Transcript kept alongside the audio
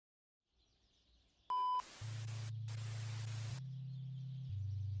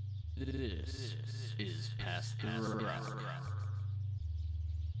This is Past the Rock.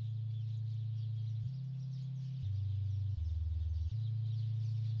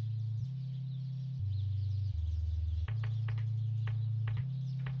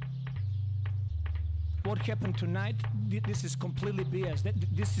 What happened tonight, this is completely BS.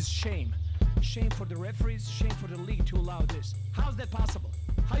 This is shame. Shame for the referees, shame for the league to allow this. How's that possible?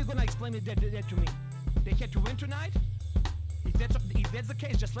 How are you going to explain that to me? They had to win tonight? If that's the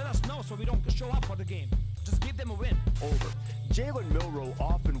case, just let us know so we don't show up for the game. Just give them a win. Over. Jalen Milroe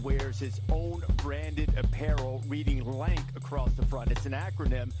often wears his own branded apparel reading LANK across the front. It's an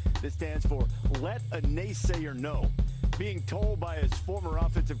acronym that stands for Let a Naysayer Know. Being told by his former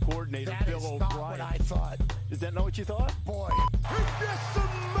offensive coordinator, that Bill is O'Brien. not what I thought. Is that not what you thought? Boy.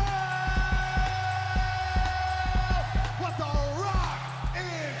 What the Rock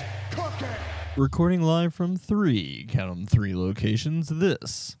is cooking. Recording live from count 'em, three locations.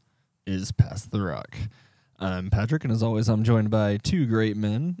 This is Past the Rock. I'm Patrick, and as always, I'm joined by two great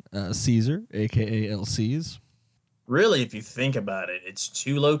men, Caesar, a.k.a. LCs. Really, if you think about it, it's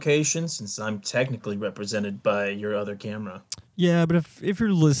two locations since I'm technically represented by your other camera. Yeah, but if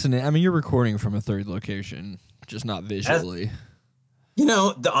you're listening, I mean, you're recording from a third location, just not visually. You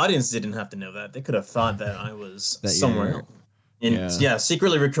know, the audience didn't have to know that. They could have thought that I was somewhere.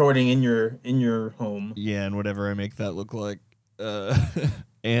 Secretly recording in your home. Yeah, and whatever I make that look like.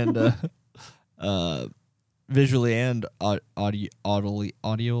 And visually and audibly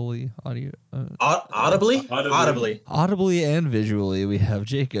and visually, we have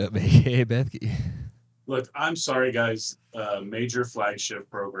Jacob, aka Bethke. Look, I'm sorry, guys. Major flagship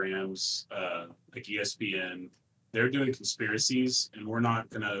programs like ESPN, they're doing conspiracies, and we're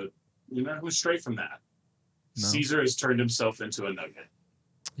not gonna stray from that. No. Caesar has turned himself into a nugget.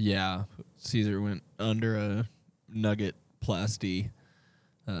 Yeah, Caesar went under a nugget plasty.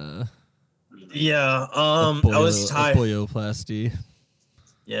 I was tired. Polio-plasty.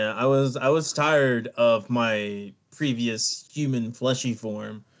 Yeah, I was tired of my previous human fleshy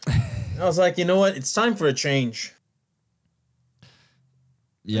form. I was like, you know what? It's time for a change.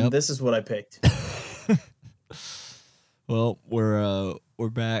 Yeah, this is what I picked. Well, we're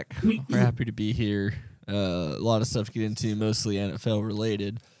back. We're happy to be here. A lot of stuff to get into, mostly NFL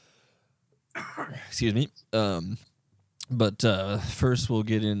related. Excuse me. But first we'll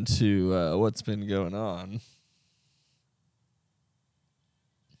get into what's been going on.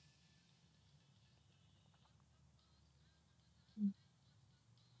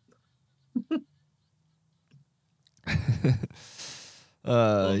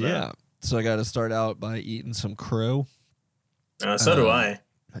 Yeah. So I got to start out by eating some crow. So do I.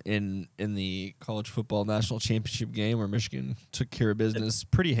 In the college football national championship game where Michigan took care of business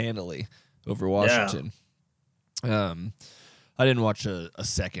pretty handily over Washington. Yeah. I didn't watch a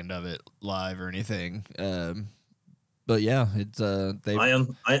second of it live or anything. But yeah, it's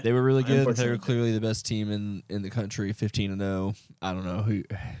they were really good. They were clearly the best team in the country, 15-0. I don't know who.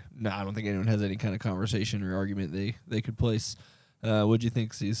 No, I don't think anyone has any kind of conversation or argument they could place. What'd you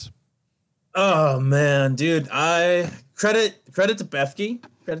think, Cease? Oh man, dude! I credit to Bethke.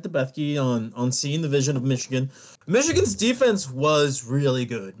 Credit to Bethke on seeing the vision of Michigan. Michigan's defense was really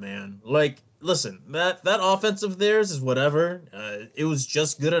good, man. Like, listen, that offense of theirs is whatever. It was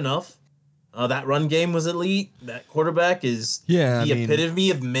just good enough. That run game was elite. That quarterback is the epitome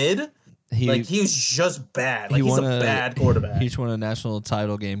of mid. He was just bad. Like, he's a bad quarterback. He just won a national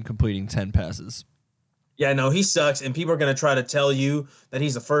title game completing 10 passes. Yeah, no, he sucks, and people are going to try to tell you that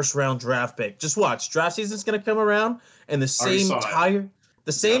he's a first-round draft pick. Just watch. Draft season's going to come around, and the same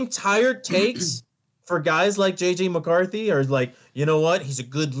tired takes for guys like J.J. McCarthy are like, you know what? He's a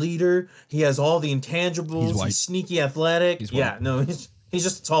good leader. He has all the intangibles. He's sneaky athletic. He's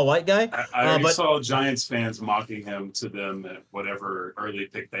just a tall white guy. I already saw Giants fans mocking him to them at whatever early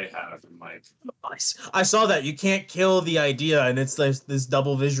pick they have. And like, I saw that. You can't kill the idea, and it's this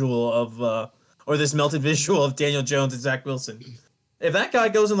double visual of or this melted visual of Daniel Jones and Zach Wilson. If that guy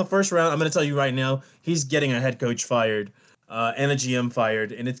goes in the first round, I'm going to tell you right now, he's getting a head coach fired and a GM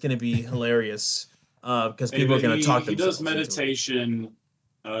fired, and it's going to be hilarious because people are going to talk themselves. He does meditation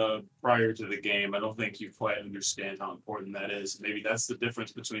prior to the game. I don't think you quite understand how important that is. Maybe that's the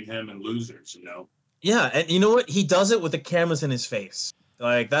difference between him and losers, you know? Yeah, and you know what? He does it with the cameras in his face.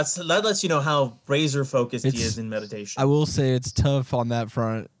 Like, that lets you know how razor-focused he is in meditation. I will say it's tough on that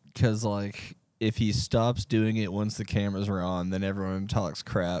front because, like, if he stops doing it once the cameras are on, then everyone talks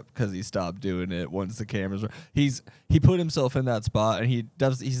crap because he stopped doing it once the cameras were. He put himself in that spot, and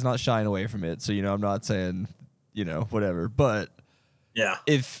he's not shying away from it. So, I'm not saying, whatever. But yeah,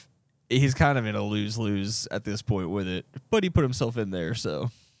 if he's kind of in a lose-lose at this point with it, but he put himself in there, so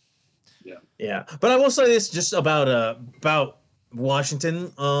Yeah. But I will say this just about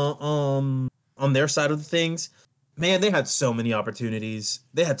Washington on their side of the things. Man, they had so many opportunities.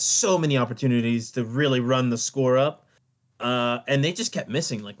 They had so many opportunities to really run the score up. And they just kept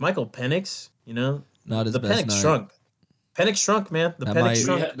missing. Like Michael Penix, Not his the best Penix night. shrunk. Penix shrunk, man. The That Penix might,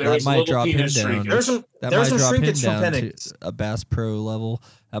 shrunk. There that was a might little drop him penis down. shrinkage. There's some That there's might some drop him shrinkage from down to Penix. a Bass Pro level.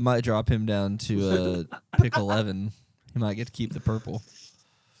 That might drop him down to pick 11. He might get to keep the purple.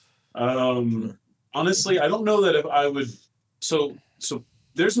 Honestly, I don't know that if I would. So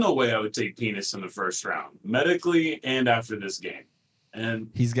there's no way I would take Penis in the first round, medically and after this game. And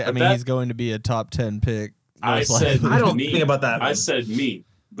He's going to be a top 10 pick. I most said likely. I don't me. think about that. I Man. said me,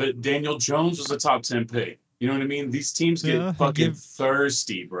 but Daniel Jones was a top 10 pick. You know what I mean? These teams get Yeah, fucking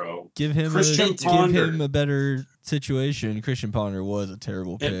thirsty, bro. give him a better situation. Christian Ponder was a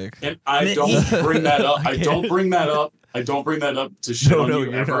terrible pick. And I don't bring that up. I don't bring that up. I don't bring that up to shit on you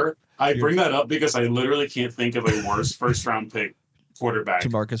you're ever. I bring that up because I literally can't think of a worse first round pick quarterback.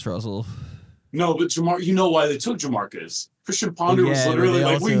 Jamarcus Russell. No, but you know why they took Jamarcus. Christian Ponder was literally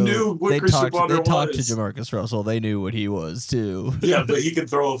like, we knew what Christian Ponder was. They talked to Jamarcus Russell. They knew what he was, too. Yeah, but he could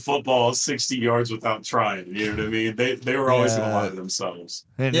throw a football 60 yards without trying. You know what I mean? They were always going to lie to themselves.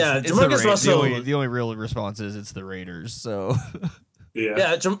 And Yeah, it's Jamarcus Russell. The only real response is it's the Raiders. So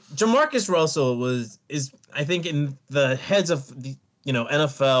Yeah. Jamarcus Russell is I think in the heads of the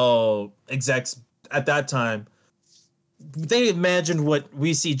NFL execs at that time, they imagined what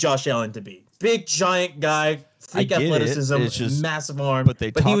we see Josh Allen to be. Big giant guy, freak athleticism, it's just, massive arm. but they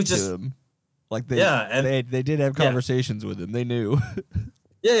talked he was just to him. Like they did have Yeah. conversations with him. They knew.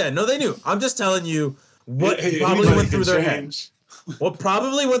 no, they knew. I'm just telling you what Hey, probably anybody went through can their head. change. What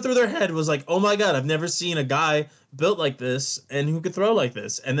probably went through their head was like, oh my god, I've never seen a guy built like this and who could throw like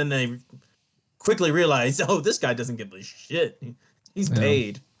this. And then they quickly realized, oh, this guy doesn't give a shit. He's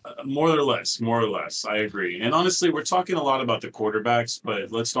paid. More or less. I agree. And honestly, we're talking a lot about the quarterbacks,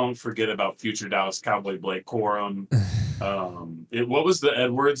 but let's don't forget about future Dallas Cowboy Blake Corum. What was the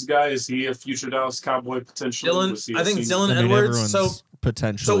Edwards guy? Is he a future Dallas Cowboy potentially? I think Dylan Edwards. So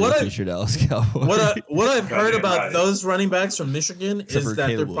potentially what a future Dallas Cowboy. what I've heard about right. those running backs from Michigan Except for is that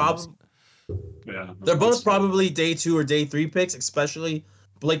Caleb they're both probably day 2 or day 3 picks. Especially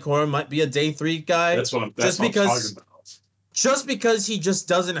Blake Corum might be a day 3 guy. That's what I'm talking about. Just because he just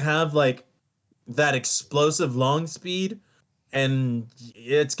doesn't have like that explosive long speed, and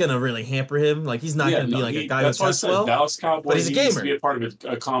it's gonna really hamper him. Like he's not gonna be like a guy who that's why I tests said well. Dallas Cowboy. but he's a needs to gamer. be a part of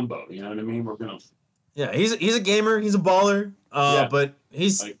a combo. You know what I mean? We're gonna. Yeah, he's a gamer. He's a baller. Yeah, but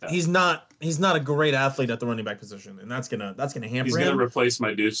he's like that. he's not a great athlete at the running back position, and that's gonna hamper He's him. gonna replace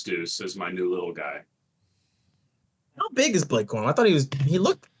my Deuce as my new little guy. How big is Blake Corum? I thought he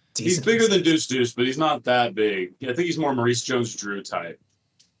looked decent. He's bigger than Deuce, but he's not that big. I think he's more Maurice Jones-Drew type.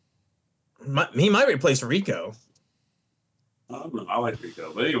 He might replace Rico. I don't know. I like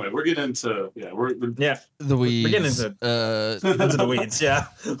Rico, but anyway, we're getting into we're the weeds. We're getting into the weeds. Yeah,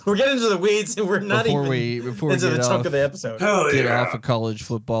 we're getting into the weeds, and we're not before even we into get the chunk off, of the episode. hell get yeah. off of college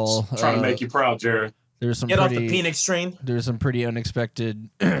football. Trying to make you proud, Jared. There's some Get off pretty, the Phoenix train. There's some pretty unexpected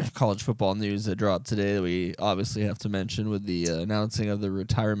college football news that dropped today that we obviously have to mention with the announcing of the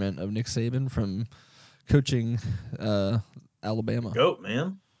retirement of Nick Saban from coaching Alabama. Goat,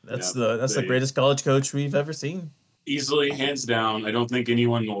 man. That's Yeah, the greatest college coach we've ever seen. Easily, hands down. I don't think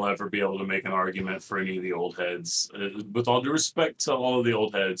anyone will ever be able to make an argument for any of the old heads. With all due respect to all of the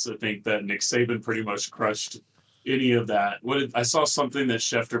old heads, I think that Nick Saban pretty much crushed any of that. I saw something that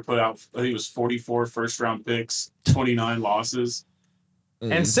Schefter put out. I think it was 44 first-round picks, 29 losses.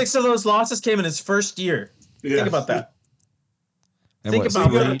 And 6 of those losses came in his first year. Yeah. Think about that. And Think what, about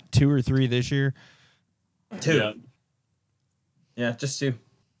three- what- 2 or 3 this year. 2. Yeah. Yeah, just 2.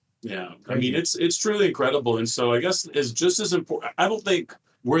 Yeah, I mean it's truly incredible, and so I guess it's just as important. I don't think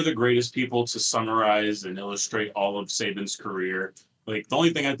we're the greatest people to summarize and illustrate all of Saban's career. Like the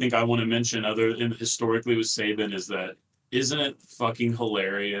only thing I think I want to mention, other than historically with Saban, is that isn't it fucking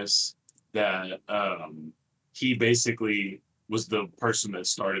hilarious that he basically was the person that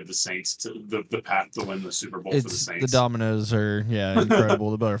started the Saints to the path to win the Super Bowl for the Saints. The dominoes are incredible.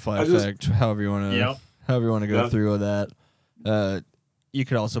 The butterfly effect, however you want to go through with that. You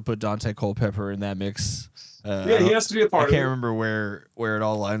could also put Dante Culpepper in that mix. Yeah, he has to be a part of it. I can't remember where it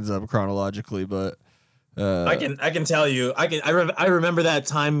all lines up chronologically, but I can tell you. I remember that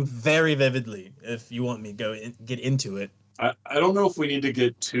time very vividly. If you want me to get into it. I don't know if we need to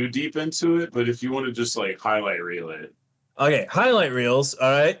get too deep into it, but if you want to just like highlight reel it. Okay, highlight reels. All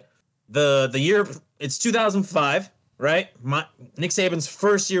right, the year it's 2005, right? Nick Saban's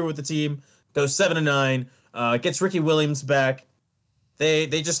first year with the team goes 7-9. Gets Ricky Williams back.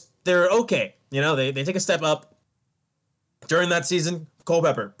 they're okay. You know, they take a step up. During that season,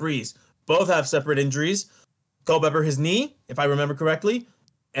 Culpepper, Breeze, both have separate injuries. Culpepper, his knee, if I remember correctly,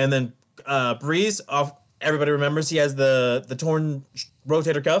 and then Breeze, off. Everybody remembers he has the torn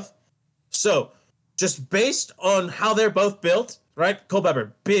rotator cuff. So, just based on how they're both built, right?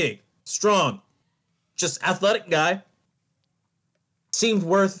 Culpepper, big, strong, just athletic guy. Seemed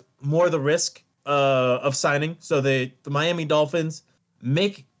worth more the risk of signing. So the Miami Dolphins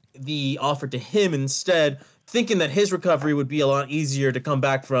make the offer to him instead, thinking that his recovery would be a lot easier to come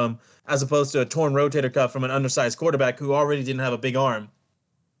back from, as opposed to a torn rotator cuff from an undersized quarterback who already didn't have a big arm.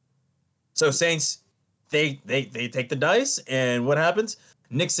 So Saints, they take the dice, and what happens?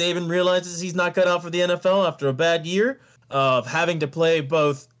 Nick Saban realizes he's not cut out for the NFL after a bad year of having to play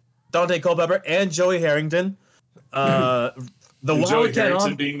both Dante Culpepper and Joey Harrington. The and Joey Wildcat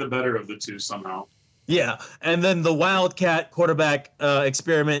Harrington being the better of the two somehow. Yeah, and then the Wildcat quarterback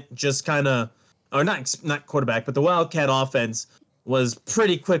experiment just kind of, or not quarterback, but the Wildcat offense was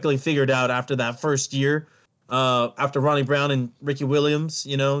pretty quickly figured out after that first year. After Ronnie Brown and Ricky Williams,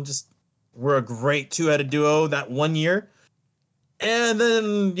 you know, just were a great two-headed duo that one year. And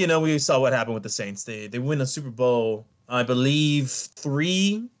then, you know, we saw what happened with the Saints. They win a Super Bowl, I believe,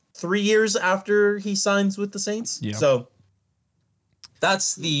 three years after he signs with the Saints. Yeah. So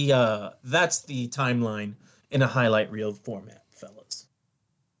that's the timeline in a highlight reel format, fellas.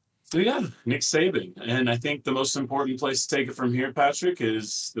 So yeah, Nick Saban. And I think the most important place to take it from here, Patrick,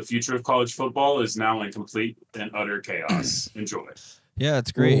 is the future of college football is now in complete and utter chaos. Enjoy. Yeah,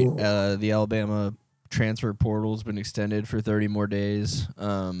 it's great. The Alabama transfer portal's been extended for 30 more days.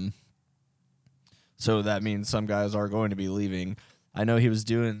 So that means some guys are going to be leaving. I know he was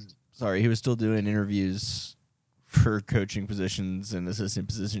still doing interviews for coaching positions and assistant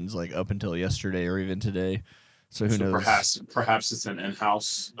positions like up until yesterday or even today. So who knows? Perhaps it's an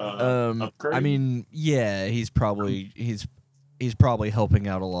in-house upgrade. I mean, yeah, he's probably helping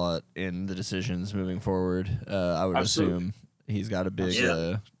out a lot in the decisions moving forward. I would assume he's got a big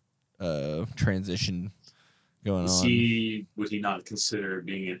transition going on. Would he not consider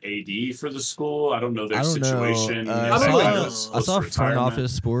being an AD for the school? I don't know their situation. I saw Front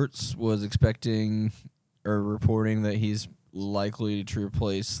Office Sports was expecting or reporting that he's likely to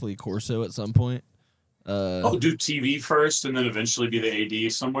replace Lee Corso at some point. Do TV first and then eventually be the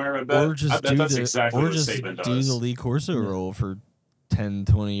AD somewhere, I bet. That's exactly what Saban does. Do the Lee Corso role for 10,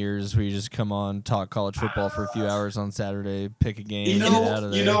 20 years where you just come on, talk college football for a few hours on Saturday, pick a game, get out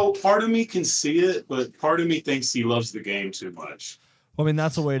of there. Part of me can see it, but part of me thinks he loves the game too much. Well, I mean,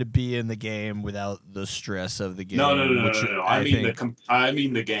 that's a way to be in the game without the stress of the game. No. I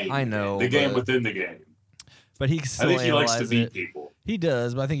mean the game. I know. The game within the game. But I think he likes to beat people. He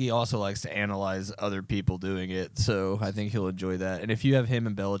does, but I think he also likes to analyze other people doing it. So I think he'll enjoy that. And if you have him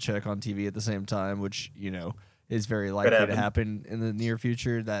and Belichick on TV at the same time, which, you know, is very likely to happen in the near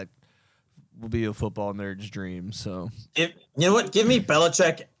future, that will be a football nerd's dream. So, you know what? Give me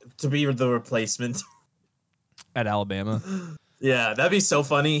Belichick to be the replacement at Alabama. Yeah, that'd be so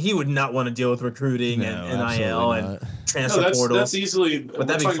funny. He would not want to deal with recruiting and NIL and transfer portals. That's easily. But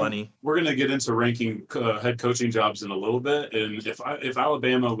that'd be funny. We're gonna get into ranking head coaching jobs in a little bit, and if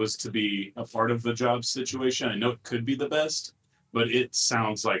Alabama was to be a part of the job situation, I know it could be the best, but it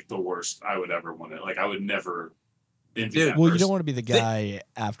sounds like the worst I would ever want it. Like I would never. You don't want to be the guy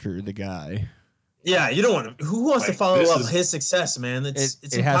after the guy. Yeah, you don't want to. Who wants to follow up his success, man? It's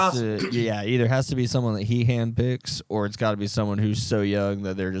impossible. Either has to be someone that he handpicks, or it's got to be someone who's so young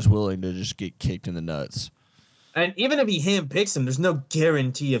that they're just willing to just get kicked in the nuts. And even if he handpicks him, there's no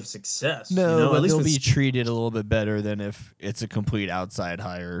guarantee of success. No, but they'll be treated a little bit better than if it's a complete outside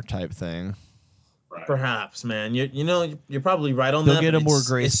hire type thing. Right. Perhaps, man. You're probably right on that. They'll get a more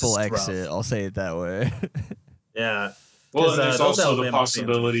graceful exit. I'll say it that way. Yeah. Well, there's also the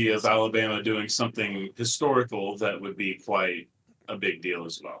possibility of Alabama doing something historical that would be quite a big deal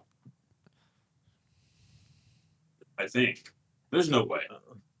as well. I think. There's no way.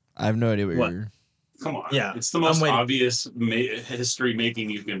 I have no idea what you're... Come on. Yeah, it's the most obvious history making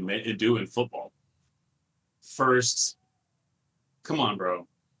you can do in football. First, come on, bro.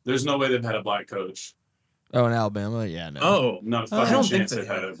 There's no way they've had a black coach. Oh, in Alabama? Yeah, no. Oh, not a fucking chance they've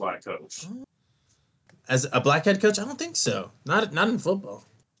had a black coach. As a black head coach, I don't think so. Not in football.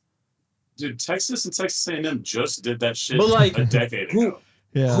 Dude, Texas and Texas A&M just did that shit a decade ago.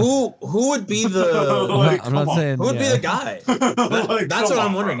 Yeah. Who would be the? I'm not saying who would be the guy. That's what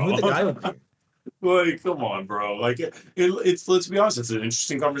I'm wondering. Who the guy would be? Like, come on, bro. Like, it's let's be honest. It's an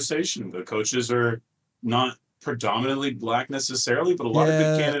interesting conversation. The coaches are not predominantly black necessarily, but a lot of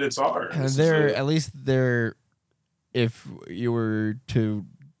good candidates are. They're if you were to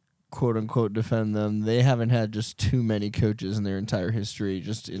quote unquote defend them, they haven't had just too many coaches in their entire history,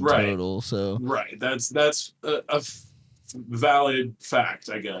 just in total. So that's a valid fact,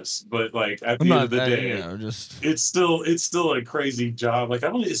 I guess. But like at the end of the day, it's still a crazy job. Like, I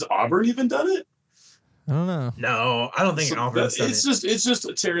don't. Is Auburn even done it? I don't know. No, I don't think Auburn's done it. It's just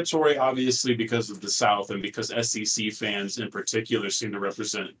a territory, obviously, because of the South and because SEC fans in particular seem to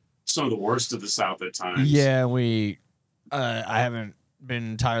represent some of the worst of the South at times. Yeah, I haven't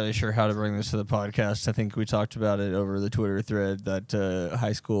been entirely sure how to bring this to the podcast. I think we talked about it over the Twitter thread, that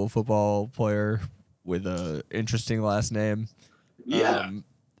high school football player with a interesting last name. Yeah.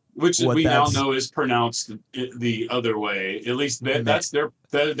 Which we now know is pronounced the other way. At least that's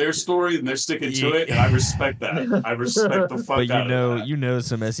their story, and they're sticking to it, and I respect that. I respect the fuck out of that. You know,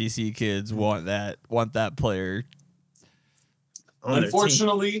 some SEC kids want that player.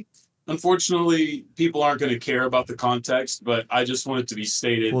 Unfortunately, people aren't going to care about the context, but I just want it to be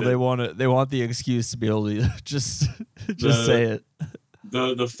stated. Well, they want the excuse to be able to just say it.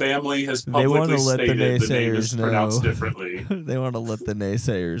 The family has publicly stated the name is pronounced differently. They want to let the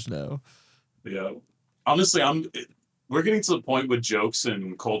naysayers know. Yeah. Honestly, we're getting to the point with jokes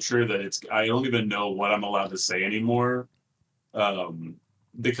and culture that I don't even know what I'm allowed to say anymore.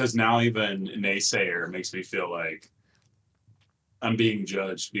 Because now even naysayer makes me feel like I'm being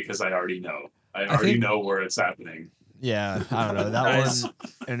judged because I already know. I already know where it's happening. Yeah, I don't know. That one,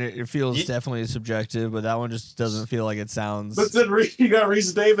 and it feels definitely subjective, but that one just doesn't feel like it sounds. But then you got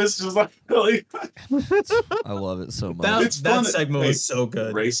Reese Davis just like, really? I love it so much. That segment was so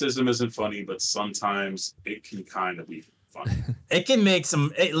good. Racism isn't funny, but sometimes it can kind of be funny. It can make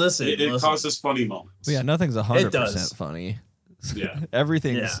some. Listen, it causes funny moments. Well, yeah, nothing's 100% funny. Yeah,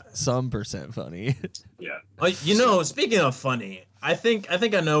 everything's some percent funny. Yeah. Speaking of funny, I think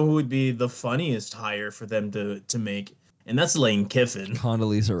I know who would be the funniest hire for them to make, and that's Lane Kiffin.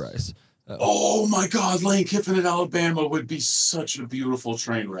 Condoleezza Rice. Oh my God, Lane Kiffin at Alabama would be such a beautiful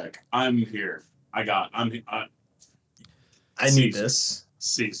train wreck. I'm here. I need this.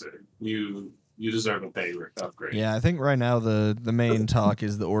 Caesar, you deserve a pay upgrade. Yeah, I think right now the main talk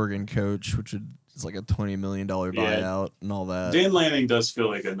is the Oregon coach, which is like a $20 million buyout and all that. Dan Lanning does feel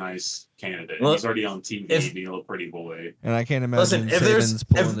like a nice candidate. He's already on TV being a little pretty boy. And I can't imagine Saban's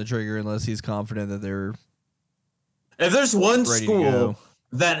pulling the trigger unless he's confident that they're. If there's one school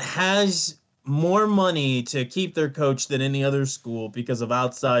that has more money to keep their coach than any other school because of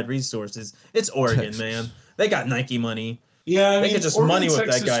outside resources, it's Oregon, Texas. Man. They got Nike money. Yeah, they could just Oregon, money with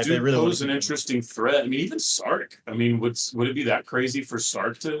Texas that guy. They really pose an interesting threat. I mean, even Sark. I mean, would it be that crazy for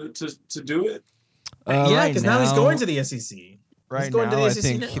Sark to do it? Yeah, because now he's going to the SEC. Right now, I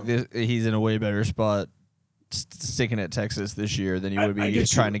think he's in a way better spot sticking at Texas this year than he would be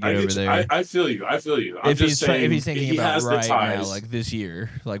trying to get over there. I feel you. If he's thinking about right now, like this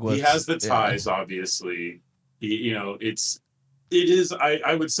year, like what he has the ties, obviously. It is.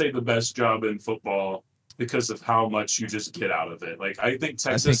 I would say the best job in football because of how much you just get out of it. Like, I think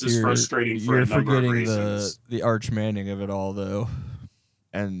Texas is frustrating for a number of reasons. You're forgetting the Arch Manning of it all, though.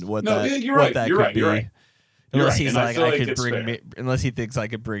 And what that could be. Unless he's like, unless he thinks I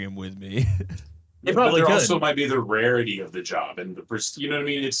could bring him with me. It probably could. Also might be the rarity of the job and you know what I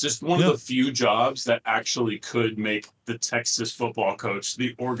mean? It's just one of the few jobs that actually could make the Texas football coach,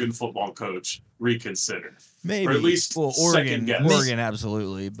 the Oregon football coach, reconsider. Maybe. Or at least Oregon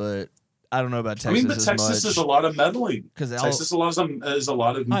absolutely, but I don't know about Texas. I mean, but Texas is a lot of meddling. Because Texas is a lot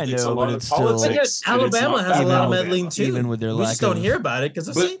of politics. Alabama has a lot of meddling too. Even with their we just don't hear about it because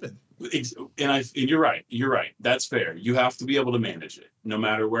of Saban. And you're right. That's fair. You have to be able to manage it. No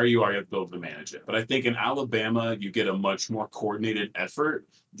matter where you are, you have to be able to manage it. But I think in Alabama, you get a much more coordinated effort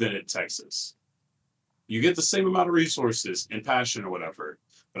than at Texas. You get the same amount of resources and passion or whatever.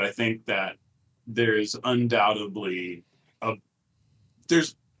 But I think that there's undoubtedly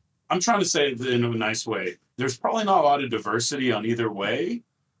I'm trying to say it in a nice way. There's probably not a lot of diversity on either way,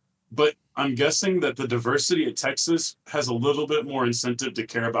 but I'm guessing that the diversity at Texas has a little bit more incentive to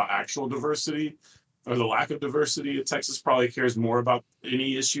care about actual diversity, or the lack of diversity at Texas probably cares more about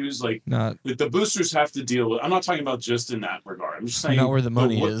any issues like the boosters have to deal with. I'm not talking about just in that regard. I'm just saying not where the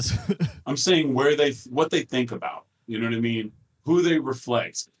money is. I'm saying what they think about. You know what I mean? Who they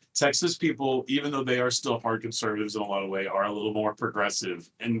reflect. Texas people, even though they are still hard conservatives in a lot of ways, are a little more progressive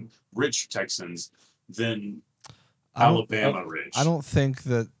and rich Texans than Alabama rich. I don't think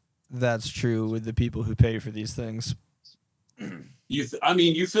that's true with the people who pay for these things. You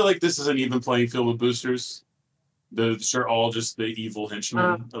feel like this is an even playing field with boosters? They're all just the evil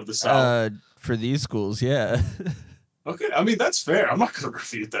henchmen of the South? For these schools, yeah. Okay, I mean that's fair. I'm not going to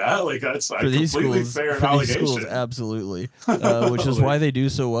refute that. Like that's a For these completely schools, fair for these allegation. schools, absolutely, which is why they do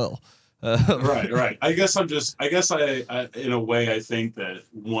so well. Right. I guess I in a way I think that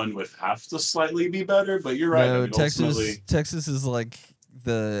one would have to slightly be better, but you're right. No, I mean, ultimately, Texas is like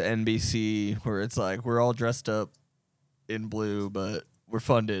the NBC where it's like we're all dressed up in blue, but we're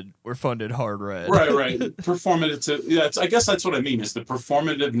funded hard red. right. Performative. Yeah, I guess that's what I mean. Is the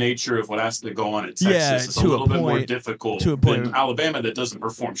performative nature of what has to go on at Texas Yeah, is a to a little bit more point- difficult to a point. than Alabama that doesn't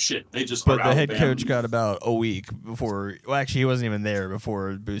perform shit. They just But are the head Alabama. coach got about a week before. Well, actually, he wasn't even there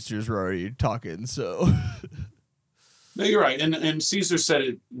before boosters were already talking. So, No, you're right, and Caesar said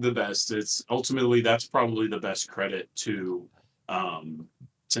it the best. It's ultimately that's probably the best credit to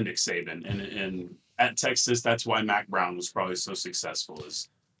Nick Saban, and at Texas, that's why Mac Brown was probably so successful.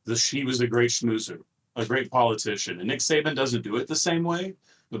 He was a great schmoozer, a great politician, and Nick Saban doesn't do it the same way,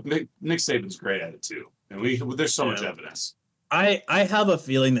 but Nick Saban's great at it too, and there's so much evidence. I have a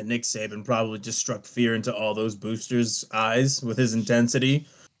feeling that Nick Saban probably just struck fear into all those boosters' eyes with his intensity.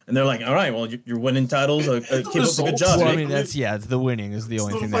 And they're like, all right, well, you're winning titles. Keep up the good job. well, I Nick." mean, it's the winning is the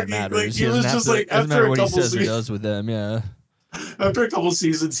only thing that matters. He was just like, doesn't after matter a what he couple says or does with them. Yeah, After a couple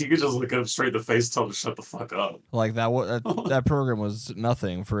seasons, he could just look at him straight in the face, and tell him to shut the fuck up. like that program was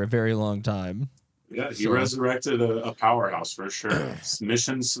nothing for a very long time. Yeah, he resurrected a powerhouse for sure.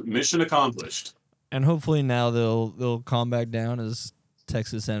 Mission accomplished. And hopefully now they'll calm back down as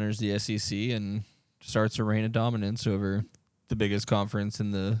Texas enters the SEC and starts a reign of dominance over the biggest conference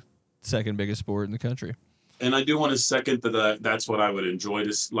in the second biggest sport in the country. And I do want to second that. That's what I would enjoy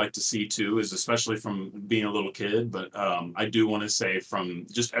like to see too, is especially from being a little kid. But I do want to say from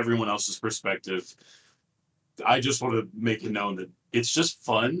just everyone else's perspective, I just want to make it known that it's just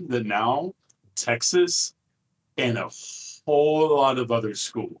fun that now Texas and a whole lot of other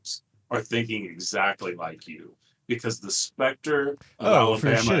schools are thinking exactly like you, because the specter of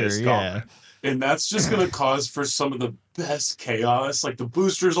Alabama is gone. Yeah. And that's just going to cause for some of the best chaos. Like the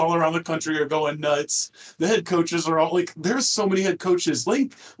boosters all around the country are going nuts. The head coaches are all like, there's so many head coaches.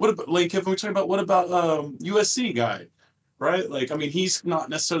 What about Lane Kiffin? We talking about what about USC guy, right? Like, I mean, he's not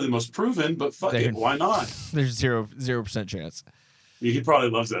necessarily the most proven, but fuck it, why not? There's 0% chance. He probably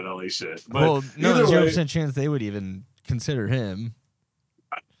loves that LA shit. But Well, no, either way, 0% chance they would even consider him.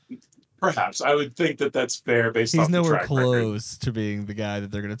 perhaps I would think that that's fair based He's off the nowhere track record. close to being the guy that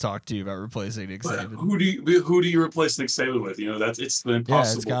they're going to talk to about replacing Nick But Saban. who do you replace Nick Saban with? You know, it's the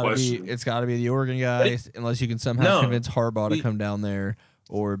impossible question. It's got to be the Oregon guy, unless you can somehow convince Harbaugh to come down there,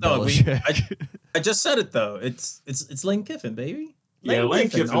 or Belichick. I just said it though. It's Lane Kiffin, baby. Lane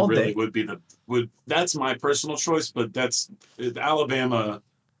Kiffin all really day. would that's my personal choice, but that's Alabama.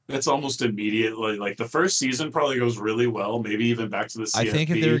 That's almost immediately. Like the first season probably goes really well, maybe even back to the CFP. I think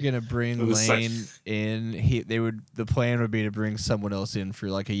if they were going to bring for the Lane in, the plan would be to bring someone else in for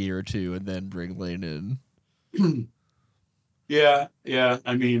like a year or two, and then bring Lane in. Yeah.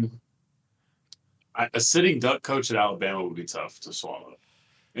 I mean, a sitting duck coach at Alabama would be tough to swallow.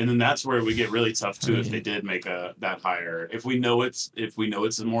 And then that's where we get really tough too if they did make that hire. If we know it's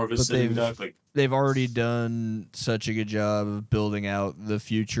more of a sitting duck, like they've already done such a good job of building out the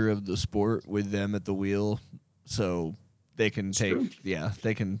future of the sport with them at the wheel, so they can take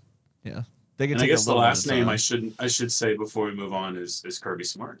they can And take I guess the last name I I should say before we move on is Kirby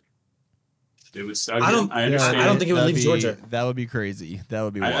Smart. It was. I understand. I don't think it would leave Georgia. That would be crazy. That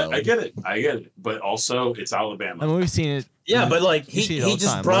would be wild. I get it. But also, it's Alabama. I mean, we've seen it. Yeah, but like we see it all he the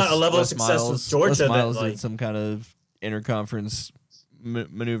just time. brought a level of Les success Miles- with Georgia Les that Miles like did some kind of interconference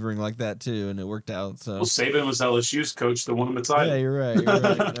maneuvering like that too, and it worked out. So Well, Saban was LSU's coach that won him a title. yeah, you're right. You're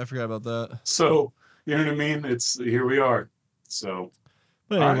right. I forgot about that. So you know what I mean? It's here we are. So,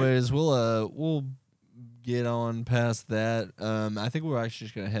 But all right. anyways, we'll get on past that. I think we're actually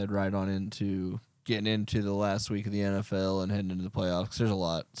just gonna head right on into getting into the last week of the NFL and heading into the playoffs. 'Cause there's a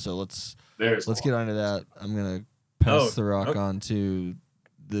lot. So let's get on to that. I'm gonna pass the rock on to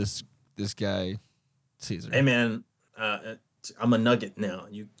this guy, Caesar. Hey man, I'm a Nugget now.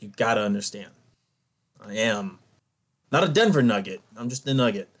 You gotta understand. I am not a Denver Nugget. I'm just a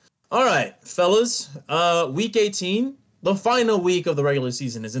Nugget. All right, fellas. Week 18, the final week of the regular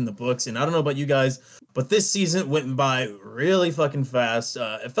season is in the books, and I don't know about you guys, but this season went by really fucking fast.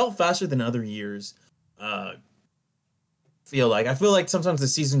 It felt faster than other years. I feel like sometimes the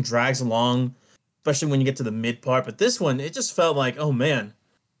season drags along, especially when you get to the mid part. But this one, it just felt like, oh man,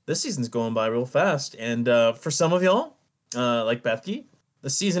 this season's going by real fast. And for some of y'all, like Bethke, the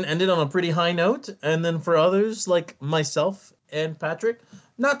season ended on a pretty high note. And then for others, like myself and Patrick,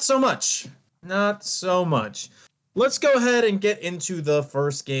 not so much. Not so much. Let's go ahead and get into the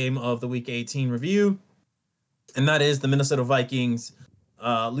first game of the Week 18 review. and that is the Minnesota Vikings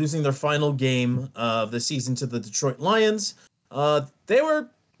losing their final game of the season to the Detroit Lions. They were,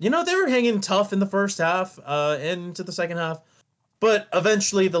 they were hanging tough in the first half and into the second half, but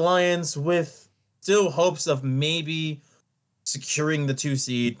eventually the Lions, with still hopes of maybe securing the 2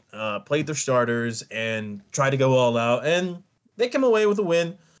 seed, played their starters and tried to go all out, and they came away with a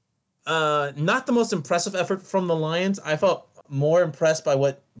win. Not the most impressive effort from the Lions. I felt more impressed by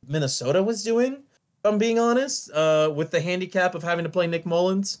what Minnesota was doing, if I'm being honest, with the handicap of having to play Nick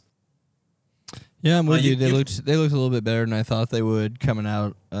Mullins. Yeah, I'm with you. They looked a little bit better than I thought they would coming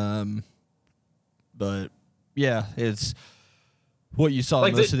out. But yeah, it's what you saw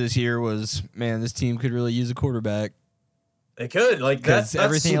most of this year was, man, this team could really use a quarterback. They could, because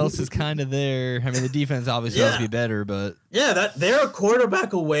everything else is kind of there. I mean, the defense obviously has to be better, but that they're a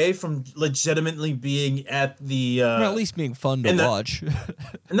quarterback away from legitimately being at the or at least being fun to watch.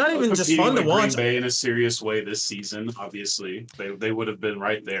 Not even just fun to watch. Green Bay in a serious way this season. Obviously, they would have been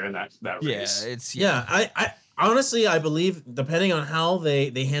right there in that race. I honestly, I believe, depending on how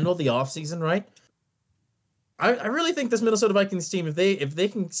they handle the offseason, right? I really think this Minnesota Vikings team, if they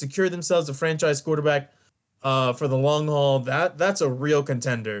can secure themselves a franchise quarterback for the long haul, that's a real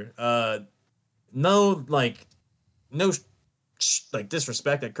contender. No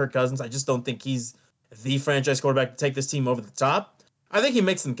disrespect at Kirk Cousins. I just don't think he's the franchise quarterback to take this team over the top. I think he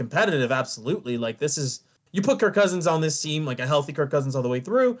makes them competitive, absolutely. You put Kirk Cousins on this team, like a healthy Kirk Cousins all the way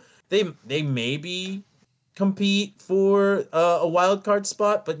through, they maybe compete for a wild card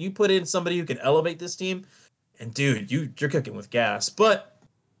spot, but you put in somebody who can elevate this team, and dude, you're cooking with gas. But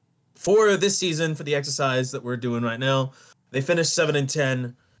for this season, for the exercise that we're doing right now, they finished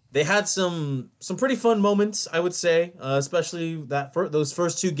 7-10. They had some pretty fun moments, I would say, especially those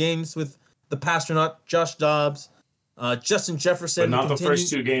first 2 games with the Pasternaut, Josh Dobbs, Justin Jefferson. But not the first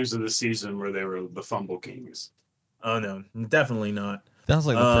 2 games of the season where they were the fumble kings. Oh no, definitely not. That was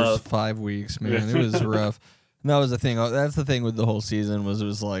like the first 5 weeks, man. It was rough. And that was the thing. That's the thing with the whole season was it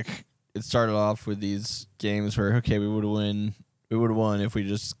was like it started off with these games where okay, we would have won if we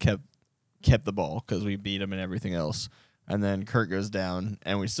just kept the ball because we beat them and everything else. And then Kirk goes down,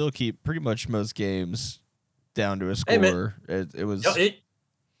 and we still keep pretty much most games down to a score. Hey, it was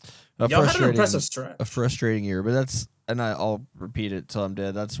a frustrating year, but I'll repeat it till I'm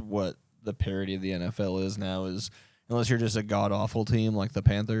dead. That's what the parody of the NFL is now. Is unless you're just a god awful team like the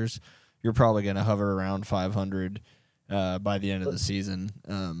Panthers, you're probably going to hover around 500 by the end of the season,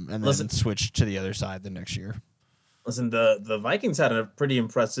 and then switch to the other side the next year. Listen, the Vikings had a pretty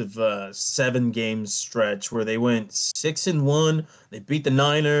impressive 7-game stretch where they went 6-1. They beat the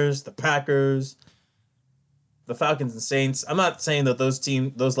Niners, the Packers, the Falcons, and Saints. I'm not saying that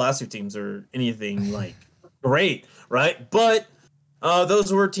those last 2 teams are anything like great, right? But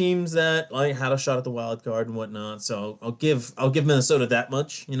those were teams that had a shot at the wild card and whatnot. So I'll give Minnesota that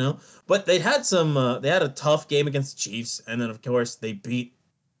much, But they had they had a tough game against the Chiefs, and then of course they beat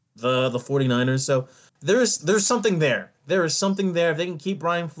the 49ers. So there's something there. There is something there. If they can keep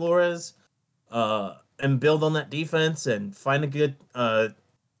Brian Flores and build on that defense and find a good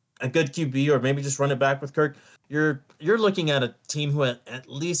QB, or maybe just run it back with Kirk, you're looking at a team who at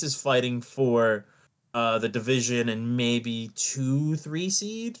least is fighting for the division and maybe 2-3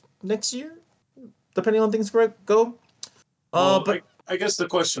 seed next year, depending on things go. But I guess the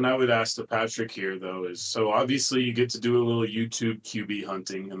question I would ask to Patrick here, though, is so obviously you get to do a little YouTube QB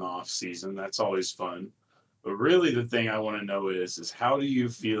hunting in the off season. That's always fun. But really the thing I want to know is how do you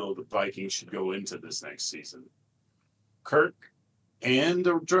feel the Vikings should go into this next season? Kirk and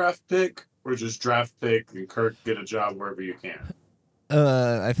a draft pick, or just draft pick and Kirk get a job wherever you can?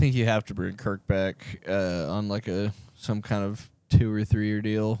 I think you have to bring Kirk back on some kind of 2 or 3 year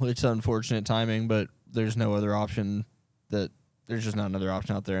deal. It's unfortunate timing, but there's no other option. There's just not another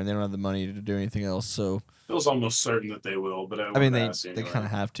option out there, and they don't have the money to do anything else. So feels almost certain that they will, but I mean, they kind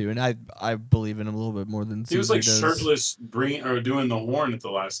of have to, and I believe in him a little bit more than he was like shirtless, doing the horn at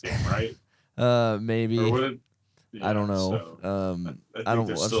the last game, right? Maybe. I don't know. So, I don't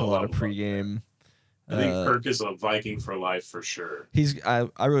watch a lot of pregame. I think Kirk is a Viking for life for sure. I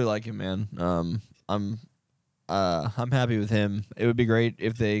really like him, man. I'm happy with him. It would be great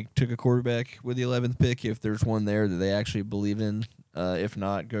if they took a quarterback with the 11th pick, if there's one there that they actually believe in. If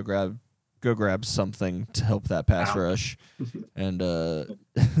not, go grab something to help that pass rush. And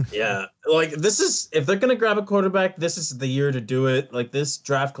yeah, this is, if they're gonna grab a quarterback, this is the year to do it. This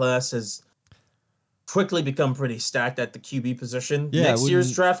draft class has quickly become pretty stacked at the QB position. Next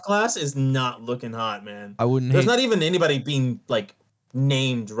year's draft class is not looking hot, man. I wouldn't. There's not even anybody being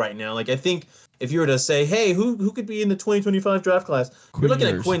named right now. Like I think if you were to say, hey, who could be in the 2025 draft class, you're looking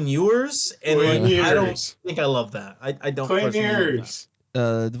at Quinn Ewers, and I don't think I love that. I don't Quinn personally love Ewers.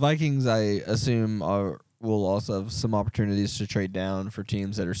 The Vikings, I assume, will also have some opportunities to trade down for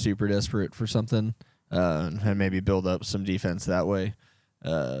teams that are super desperate for something, and maybe build up some defense that way.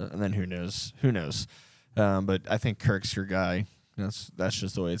 And then who knows? But I think Kirk's your guy. That's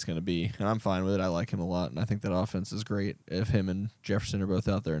just the way it's going to be, and I'm fine with it. I like him a lot, and I think that offense is great if him and Jefferson are both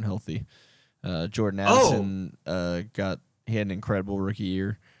out there and healthy. Jordan Addison he had an incredible rookie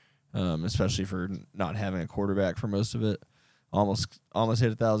year, especially for not having a quarterback for most of it. Almost hit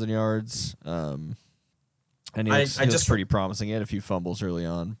 1,000 yards, and he looks pretty promising. He had a few fumbles early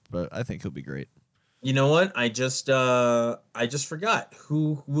on, but I think he'll be great. You know what? I just forgot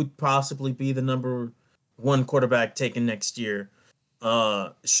who would possibly be the number 1 quarterback taken next year.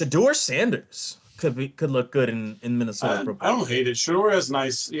 Shador Sanders could look good in Minnesota. I don't hate it. Shador has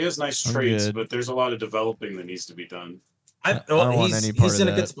nice traits, but there's a lot of developing that needs to be done. I don't want any part he's of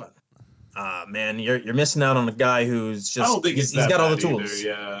in a good spot. Man, you're missing out on a guy who's just. I don't think he's got all the tools.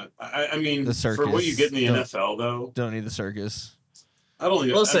 Either, yeah, I mean, the circus, for what you get in the NFL, though, don't need the circus. I don't.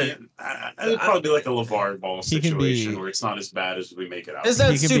 Listen, it'd probably be like a LeVar Ball situation where it's not as bad as we make it out. Is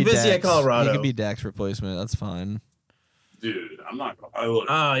that too busy at Colorado? He could be Dak's replacement. That's fine. Dude, I'm not.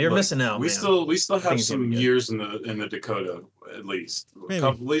 You're missing out. We still have some years in the Dakota at least.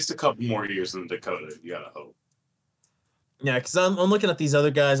 At least a couple more years in the Dakota. You gotta hope. Yeah, because I'm looking at these other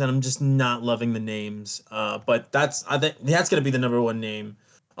guys and I'm just not loving the names. But I think that's gonna be the number 1 name.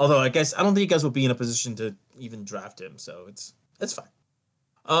 Although I guess I don't think you guys will be in a position to even draft him, so it's fine.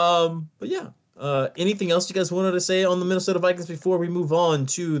 But yeah. Anything else you guys wanted to say on the Minnesota Vikings before we move on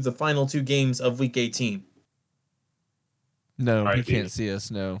to the final 2 games of Week 18? No, he can't see us.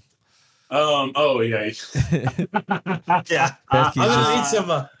 No. Oh yeah. Yeah.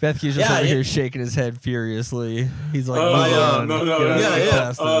 Bethke's just over here shaking his head furiously. He's like, no.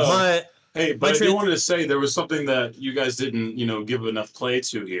 Hey, but I do wanted to say there was something that you guys didn't, give enough play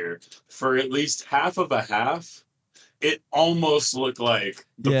to here. For at least half of a half, it almost looked like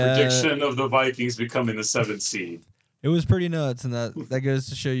the prediction of the Vikings becoming the 7th seed. It was pretty nuts, and that goes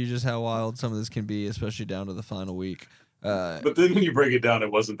to show you just how wild some of this can be, especially down to the final week. But then when you break it down,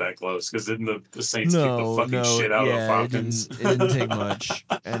 it wasn't that close because then the Saints kicked the fucking shit out of the Falcons. It didn't take much.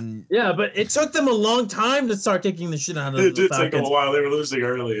 And yeah, but it took them a long time to start kicking the shit out of the Falcons. It did take them a while. They were losing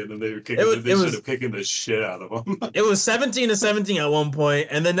early, and then they were kicking. They should have kicking the shit out of them. It was 17-17 at one point,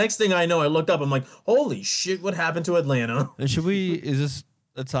 and the next thing I know, I looked up. I'm like, holy shit! What happened to Atlanta? And is this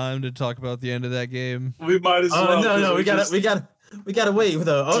a time to talk about the end of that game? We might as well. No, we gotta wait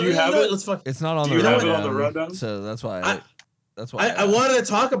though. Do you have it? Let's fuck. It's not on the rundown. Do you have it on the rundown? So that's why. I wanted to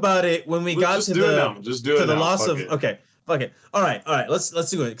talk about it when we got to the loss of. Okay, fuck it. All right.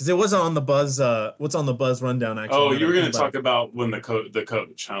 Let's do it because it wasn't on the Buzz. What's on the Buzz rundown? Actually. Oh, you were gonna talk about when the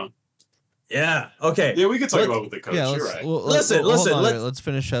coach, huh? Yeah. Okay. Yeah, we can talk about with the coach. Yeah, you're right. Listen. Let's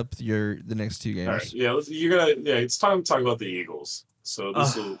finish up the next 2 games. All right. Yeah. It's time to talk about the Eagles. So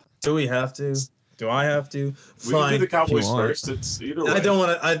this will. Do we have to? Do I have to? We can do the Cowboys first. It's either way. I don't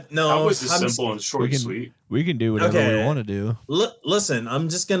want to. No. Cowboys is simple and short and sweet. We can do whatever we want to do. Listen, I'm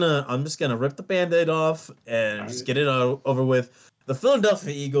just gonna rip the Band-Aid off and just get it over with. The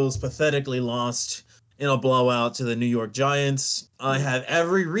Philadelphia Eagles pathetically lost in a blowout to the New York Giants. I have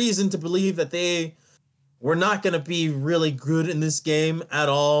every reason to believe that they were not going to be really good in this game at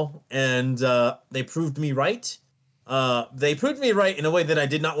all, and they proved me right. They proved me right in a way that I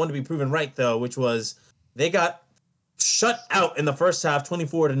did not want to be proven right, though, which was they got shut out in the first half,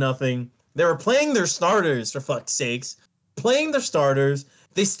 24-0. They were playing their starters, for fuck's sakes. Playing their starters.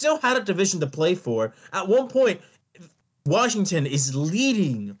 They still had a division to play for. At one point, Washington is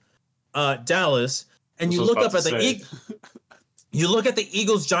leading Dallas, and you look up at the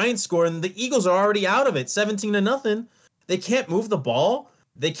Eagles Giants score, and the Eagles are already out of it, 17-0. They can't move the ball.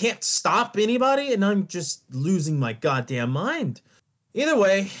 They can't stop anybody, and I'm just losing my goddamn mind. Either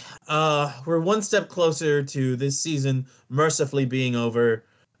way, we're one step closer to this season mercifully being over.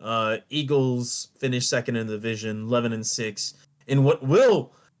 Eagles finished second in the division, 11-6, in what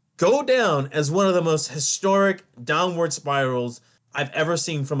will go down as one of the most historic downward spirals I've ever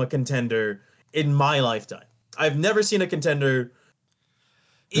seen from a contender in my lifetime. I've never seen a contender.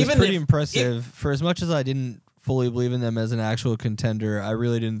 It's pretty impressive. For as much as I didn't fully believe in them as an actual contender, I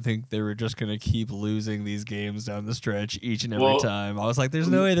really didn't think they were just going to keep losing these games down the stretch each and every time. I was like, there's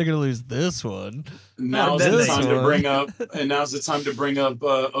no way they're going to lose this one. Now's the time to bring up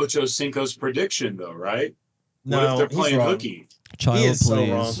Ocho Cinco's prediction, though, right? No, what if they're playing hooky? Child, he is please.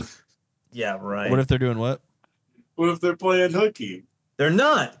 so wrong. Yeah, right. What if they're doing what? What if they're playing hooky? They're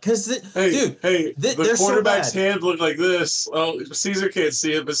not, because the they're quarterback's so bad. hand looked like this. Oh, Caesar can't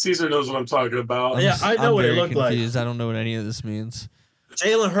see it, but Caesar knows what I'm talking about. I know what it looked confused. I don't know what any of this means.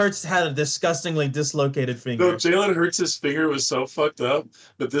 Jalen Hurts had a disgustingly dislocated finger. No, Jalen Hurts' finger was so fucked up,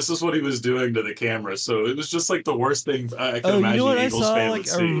 but this is what he was doing to the camera. So it was just like the worst thing I could imagine. You know what? An I Eagles saw fan like would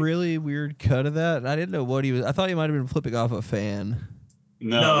a see. really weird cut of that. I didn't know what he was. I thought he might have been flipping off a fan.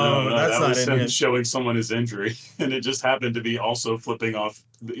 No, that's that not was in him it. showing someone his injury, and it just happened to be also flipping off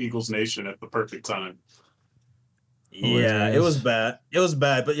the Eagles Nation at the perfect time. Yeah, it was bad. It was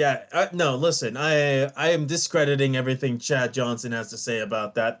bad, but yeah, no. Listen, I am discrediting everything Chad Johnson has to say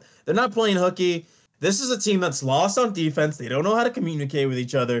about that. They're not playing hooky. This is a team that's lost on defense. They don't know how to communicate with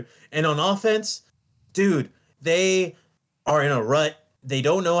each other, and on offense, dude, they are in a rut. They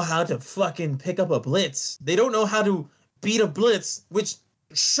don't know how to fucking pick up a blitz. They don't know how to beat a blitz, which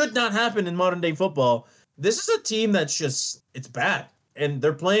should not happen in modern day football. This is a team that's just, it's bad, and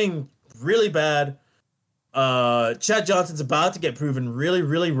they're playing really bad. Chad Johnson's about to get proven really,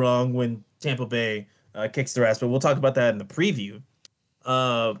 really wrong when Tampa Bay kicks their ass, but we'll talk about that in the preview.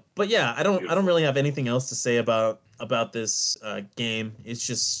 But yeah, I don't really have anything else to say about this game. It's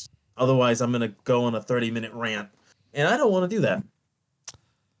just, otherwise I'm gonna go on a 30-minute rant, and I don't want to do that.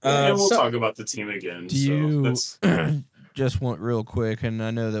 And we'll talk about the team again. Do you just want real quick, and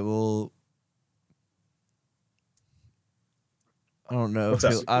I know that we'll. I don't know.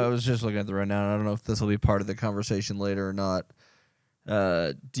 I was just looking at the rundown. I don't know if this will be part of the conversation later or not.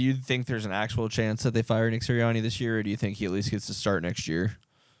 Do you think there's an actual chance that they fire Nick Sirianni this year, or do you think he at least gets to start next year?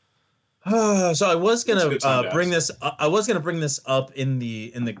 So I was gonna bring this. I was gonna bring this up in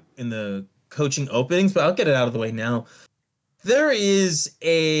the coaching openings, but I'll get it out of the way now. There is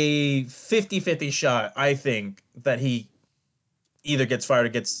a 50-50 shot, I think, that he either gets fired or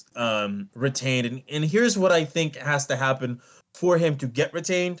gets retained. And here's what I think has to happen for him to get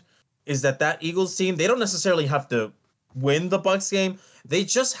retained, is that Eagles team, they don't necessarily have to win the Bucs game. They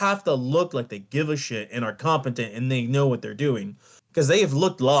just have to look like they give a shit and are competent and they know what they're doing. Because they have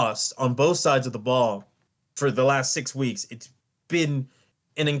looked lost on both sides of the ball for the last 6 weeks. It's been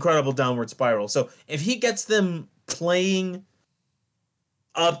an incredible downward spiral. So if he gets them playing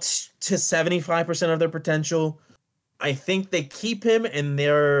up to 75% of their potential, I think they keep him, and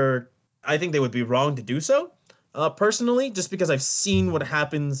I think they would be wrong to do so. Personally, just because I've seen what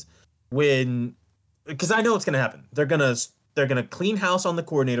happens because I know it's gonna happen. They're gonna clean house on the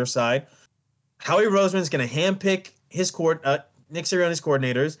coordinator side. Howie Roseman's gonna handpick Nick Sirianni's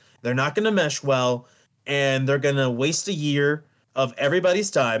coordinators. They're not gonna mesh well, and they're gonna waste a year of everybody's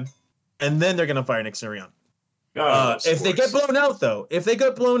time, and then they're gonna fire Nick Sirianni. If they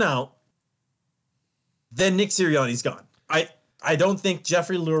get blown out, then Nick Sirianni's gone. I don't think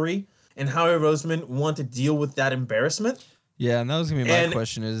Jeffrey Lurie and Howie Roseman want to deal with that embarrassment. Yeah, and that was going to be my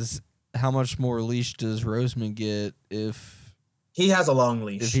question, is how much more leash does Roseman get if he has a long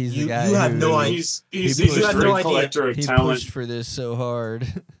leash? If he's the guy you have no idea. He's a great collector of talent. He pushed for this so hard.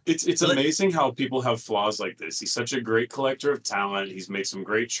 It's amazing how people have flaws like this. He's such a great collector of talent. He's made some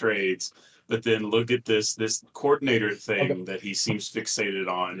great trades. But then look at this coordinator thing that he seems fixated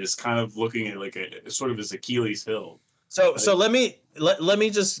on is kind of looking at like a sort of his Achilles heel. So let me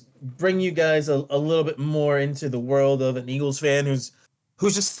just bring you guys a little bit more into the world of an Eagles fan who's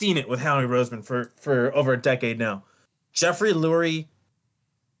just seen it with Howie Roseman for over a decade now. Jeffrey Lurie,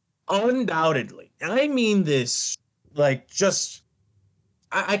 undoubtedly, and I mean this like just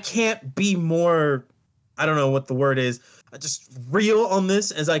I can't be more, I don't know what the word is, just real on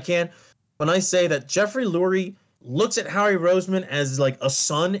this as I can. When I say that Jeffrey Lurie looks at Howie Roseman as like a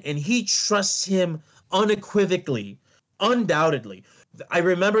son, and he trusts him unequivocally, undoubtedly. I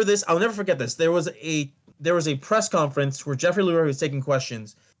remember this. I'll never forget this. There was a press conference where Jeffrey Lurie was taking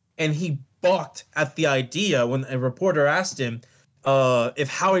questions, and he balked at the idea when a reporter asked him if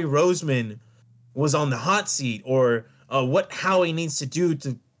Howie Roseman was on the hot seat, or what Howie needs to do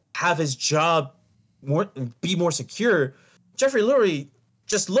to have his job be more secure. Jeffrey Lurie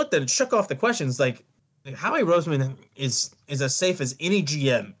just looked and shook off the questions like, Howie Roseman is as safe as any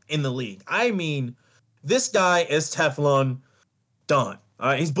GM in the league. I mean, this guy is Teflon Don.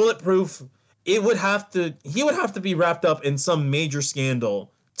 He's bulletproof. He would have to be wrapped up in some major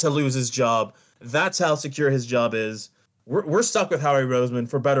scandal to lose his job. That's how secure his job is. We're stuck with Howie Roseman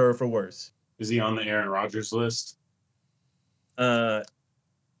for better or for worse. Is he on the Aaron Rodgers list? I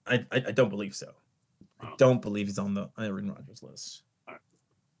don't believe so. I don't believe he's on the Aaron Rodgers list.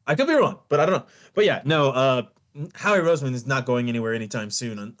 I could be wrong, but I don't know. But yeah, no, Howie Roseman is not going anywhere anytime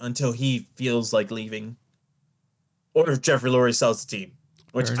soon until he feels like leaving, or if Jeffrey Lurie sells the team,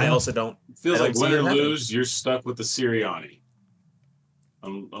 which I also don't. Feels like win or lose, you're stuck with the Sirianni.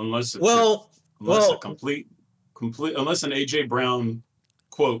 Unless it's Well, a complete unless an AJ Brown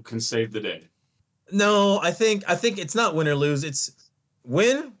quote can save the day. no, I think it's not win or lose. It's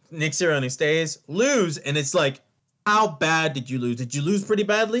win, Nick Sirianni stays, lose, and it's like, how bad did you lose? Did you lose pretty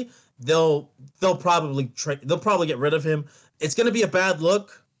badly? They'll probably get rid of him. It's gonna be a bad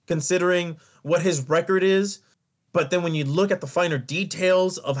look considering what his record is. But then when you look at the finer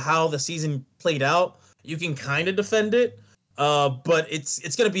details of how the season played out, you can kind of defend it. But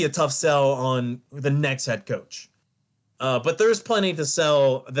it's gonna be a tough sell on the next head coach. But there's plenty to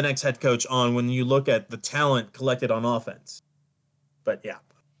sell the next head coach on when you look at the talent collected on offense. But yeah,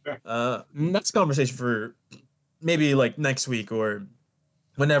 that's a conversation for maybe like next week or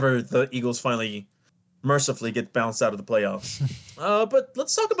whenever the Eagles finally mercifully get bounced out of the playoffs. But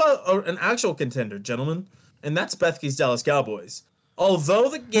let's talk about an actual contender, gentlemen, and that's Bethke's Dallas Cowboys. Although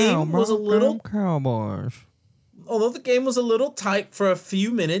the game was a little tight for a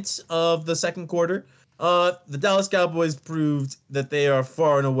few minutes of the second quarter, the Dallas Cowboys proved that they are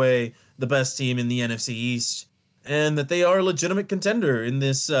far and away the best team in the NFC East, and that they are a legitimate contender in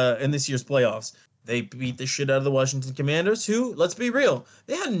this year's playoffs. They beat the shit out of the Washington Commanders, who, let's be real,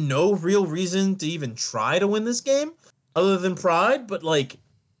 they had no real reason to even try to win this game other than pride. But like,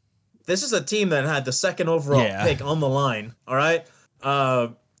 this is a team that had the second overall pick on the line. All right, I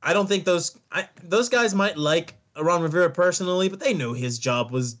don't think those guys might like Ron Rivera personally, but they know his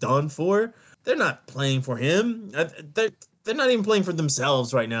job was done for. They're not playing for him. They're not even playing for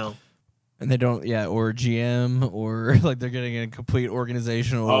themselves right now. And they don't, or GM, or like they're getting a complete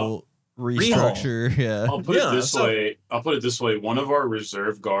organizational restructure. Yeah. I'll put it this way. One of our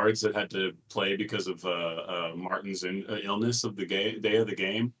reserve guards that had to play because of Martin's illness of the day of the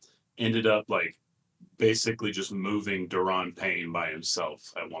game ended up like basically just moving Daron Payne by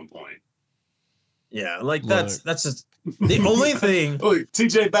himself at one point. Yeah, like that's just the only thing. Look,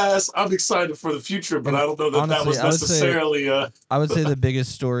 TJ Bass, I'm excited for the future, but I don't know that honestly, that was necessarily. I would say the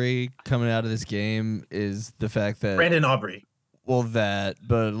biggest story coming out of this game is the fact that Brandon Aubrey. Well,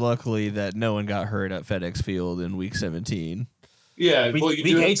 but luckily that no one got hurt at FedEx Field in Week 17. Yeah, well, you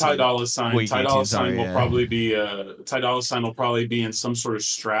do have Ty Dolla $ign. Ty Dolla $ign will probably be Ty Dolla $ign will probably be in some sort of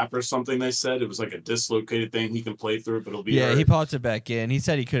strap or something. They said it was like a dislocated thing he can play through, but it'll be hurt. He popped it back in. He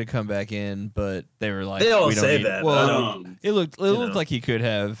said he could have come back in, but they were like, they all we don't say need that. Well, it looked like he could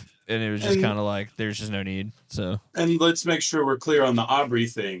have, and it was just kind of like there's just no need. So, and let's make sure we're clear on the Aubrey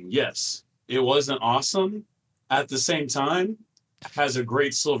thing. Yes, it wasn't awesome. At the same time, has a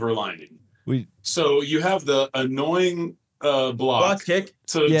great silver lining. So you have the annoying block kick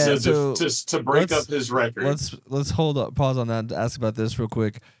to break up his record. Let's pause on that and ask about this real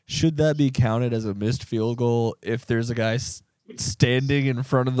quick. Should that be counted as a missed field goal if there's a guy standing in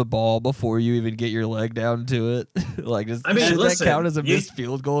front of the ball before you even get your leg down to it? Like, should that count as a missed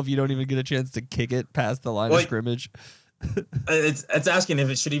field goal if you don't even get a chance to kick it past the line of scrimmage? It's asking if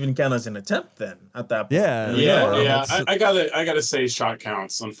it should even count as an attempt then at that point. Yeah. I gotta say shot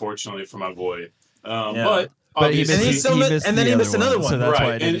counts, unfortunately, for my boy. But he missed another one. So that's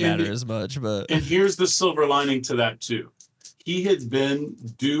why it didn't matter as much. But here's the silver lining to that too. He had been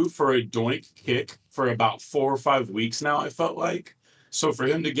due for a doink kick for about 4 or 5 weeks now, I felt like. So for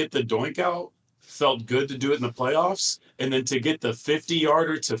him to get the doink out felt good to do it in the playoffs. And then to get the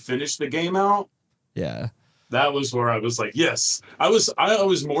 50-yarder to finish the game out. Yeah. That was where I was like, yes. I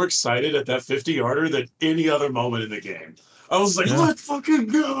was more excited at that 50-yarder than any other moment in the game. I was like, let's fucking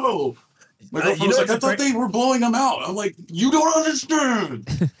go. My girlfriend was like, I thought they were blowing him out. I'm like, you don't understand.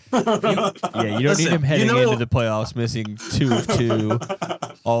 You don't need him heading into the playoffs missing 2 of 2.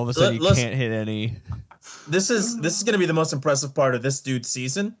 All of a sudden, you can't hit any. This is going to be the most impressive part of this dude's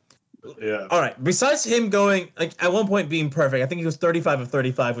season. Yeah. All right. Besides him going, like, at one point being perfect, I think he was 35 of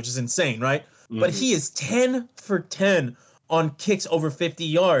 35, which is insane, right? Mm-hmm. But he is 10 for 10 on kicks over 50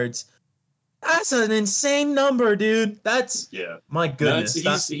 yards. That's an insane number, dude. That's my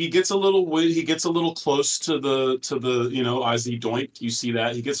goodness. He gets a little close to the as he doinked. You see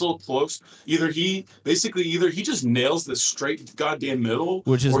that he gets a little close. Either he just nails the straight goddamn middle,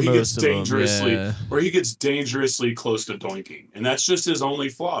 or he gets dangerously close to doinking, and that's just his only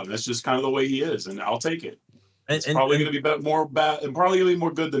flaw. And that's just kind of the way he is, and I'll take it. It's probably going to be more bad, and probably going to be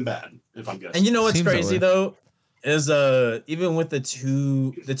more good than bad, if I'm guessing. And you know what's crazy though is even with the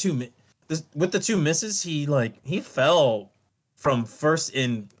two misses, he fell from first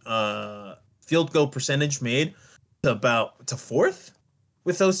in field goal percentage made to fourth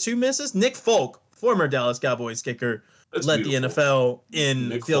with those 2 misses. Nick Folk, former Dallas Cowboys kicker, led the NFL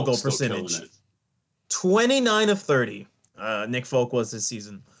in field goal percentage. 29 of 30. Nick Folk was this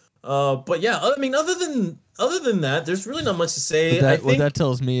season. But yeah, I mean, other than that, there's really not much to say. What that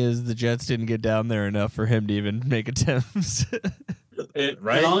tells me is the Jets didn't get down there enough for him to even make attempts.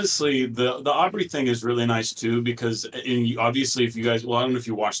 Right? And honestly, the Aubrey thing is really nice too because obviously, if you guys, well, I don't know if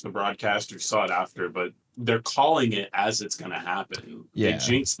you watched the broadcast or saw it after, but they're calling it as it's going to happen. Yeah. They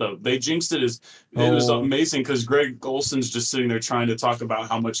jinxed it as it was amazing because Greg Olson's just sitting there trying to talk about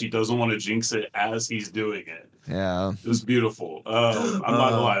how much he doesn't want to jinx it as he's doing it. Yeah, it was beautiful. I'm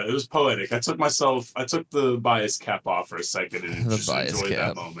not gonna lie, it was poetic. I took the bias cap off for a second and just enjoyed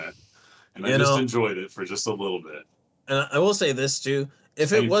that moment, and I just enjoyed it for just a little bit. And I will say this too: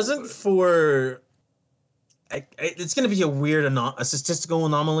 if it wasn't for, it's going to be a statistical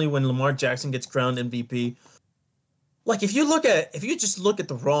anomaly when Lamar Jackson gets crowned MVP. Like if you just look at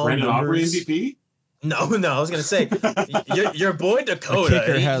the raw Brandon Aubrey numbers, MVP. No, I was going to say your boy Dakota. The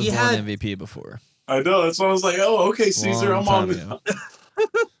kicker has he won had MVP before. I know. That's why I was like, oh, okay, Caesar, I'm on.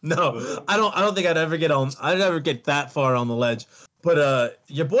 No, I don't think I'd ever get that far on the ledge. But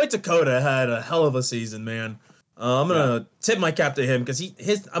your boy Dakota had a hell of a season, man. I'm gonna tip my cap to him because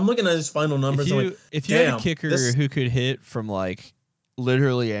I'm looking at his final numbers. If you had a kicker who could hit from like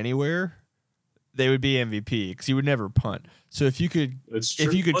literally anywhere, they would be MVP because he would never punt. So if you could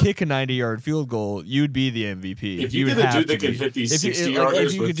kick a 90-yard field goal, you'd be the MVP. If you get a dude that can hit these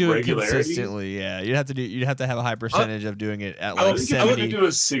 60-yarders with regularity, consistently, yeah, you'd have to have a high percentage of doing it at like 70. I wouldn't do a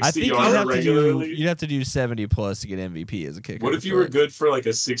 60-yarder regularly. You'd have to do 70 plus to get MVP as a kicker. What if you were good for like a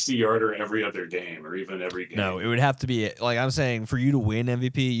 60-yarder every other game or even every game? No, it would have to be like I'm saying for you to win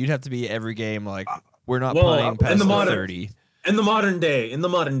MVP, you'd have to be every game like we're not playing past the 30. In the modern day,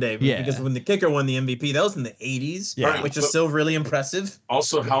 because when the kicker won the MVP, that was in the 80s, which is still really impressive.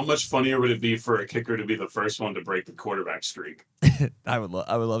 Also, how much funnier would it be for a kicker to be the first one to break the quarterback streak? I would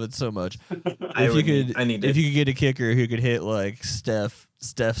love it so much. If you could get a kicker who could hit like Steph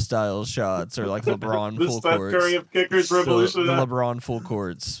style shots or like LeBron the full Steph courts. Curry of kickers revolution. The LeBron full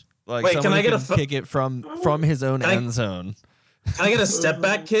courts. Like wait, can I get kick it from his own end zone? Can I get a step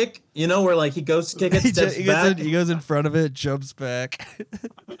back kick? You know, where like he goes to kick it, steps back. He goes in front of it, jumps back.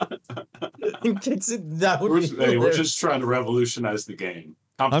 And kicks it. We're just trying to revolutionize the game.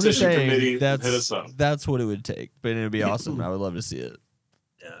 I'm just saying hit us up. That's what it would take, but it would be awesome. I would love to see it.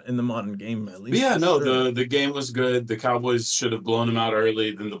 Yeah, in the modern game at least. But yeah, no, sure. the game was good. The Cowboys should have blown them out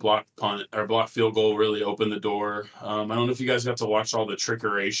early. Then the block field goal really opened the door. I don't know if you guys got to watch all the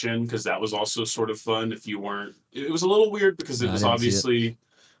trickeration because that was also sort of fun. If you weren't, it was a little weird because it was obviously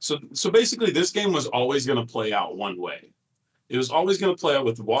so basically this game was always going to play out one way. It was always going to play out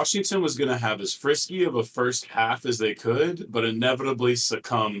with Washington was going to have as frisky of a first half as they could, but inevitably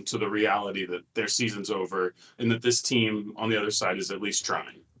succumb to the reality that their season's over and that this team on the other side is at least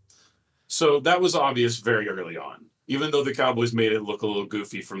trying. So that was obvious very early on, even though the Cowboys made it look a little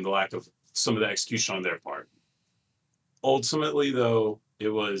goofy from the lack of some of the execution on their part. Ultimately, though, it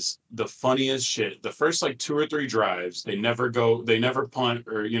was the funniest shit. The first like 2 or 3 drives, they never punt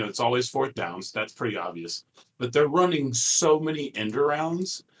or, it's always fourth downs. That's pretty obvious. But they're running so many end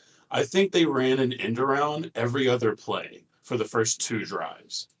arounds. I think they ran an end around every other play for the first 2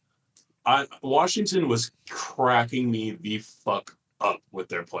 drives. Washington was cracking me the fuck up with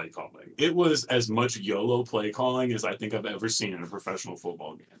their play calling. It was as much YOLO play calling as I think I've ever seen in a professional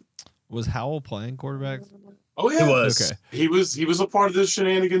football game. Was Howell playing quarterback? Oh yeah, he was. Okay. He was a part of the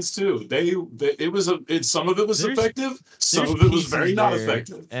shenanigans too. Some of it was effective, some of it was very not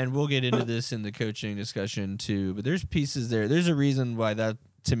effective. And we'll get into this in the coaching discussion too. But there's pieces there. There's a reason why that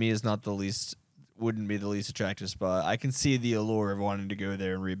to me is not wouldn't be the least attractive spot. I can see the allure of wanting to go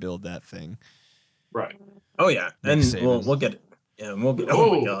there and rebuild that thing. Right. Oh yeah, and we'll get it. Yeah, we'll get.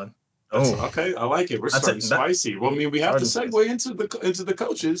 Oh my god. Okay, I like it. We're starting spicy. Well, I mean, we have to segue into the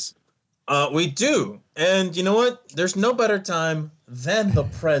coaches. We do. And you know what? There's no better time than the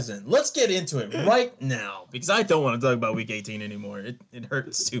present. Let's get into it right now because I don't want to talk about week 18 anymore. It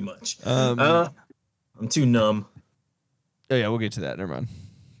hurts too much. I'm too numb. Oh yeah, we'll get to that. Never mind.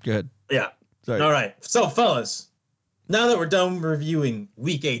 Go ahead. Yeah. Sorry. All right. So, fellas, now that we're done reviewing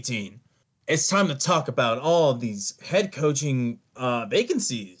week 18, it's time to talk about all of these head coaching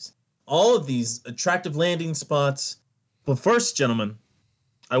vacancies, all of these attractive landing spots. But first, gentlemen,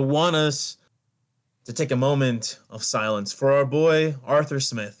 I want us to take a moment of silence for our boy Arthur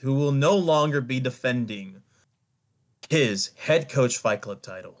Smith, who will no longer be defending his head coach Fight Club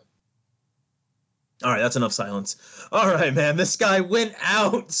title. All right, that's enough silence. All right, man, this guy went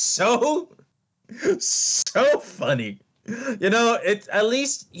out so funny. At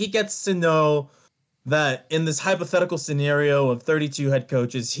least he gets to know that in this hypothetical scenario of 32 head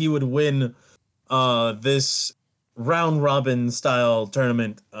coaches, he would win this round robin style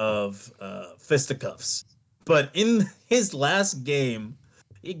tournament of fisticuffs. But in his last game,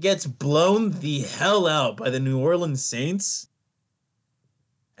 he gets blown the hell out by the New Orleans Saints.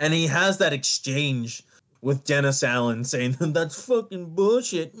 And he has that exchange with Dennis Allen saying, that's fucking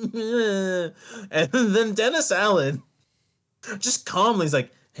bullshit. And then Dennis Allen just calmly is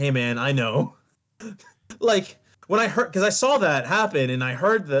like, hey, man, I know. Like, when I heard, because I saw that happen and I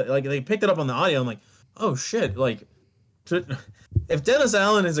heard that, like, they picked it up on the audio. I'm like, oh, shit. Like, if Dennis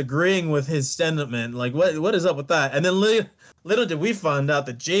Allen is agreeing with his sentiment, like, what is up with that? And then little did we find out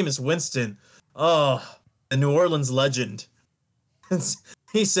that Jameis Winston, the New Orleans legend,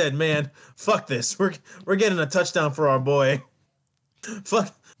 he said, man, fuck this. We're getting a touchdown for our boy.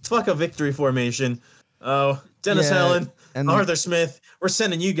 Fuck a victory formation. Oh, Dennis Allen, and Arthur Smith, we're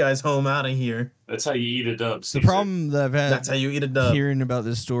sending you guys home out of here. That's how you eat a dub, Caesar. The problem that I've had That's how you eat a dub. hearing about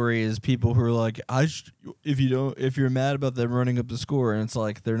this story is people who are like, if you're mad about them running up the score, and it's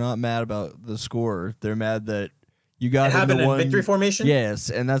like they're not mad about the score. They're mad that you got it happened in victory formation? Yes,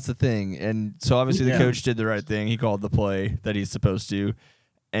 and that's the thing. And so obviously the coach did the right thing. He called the play that he's supposed to.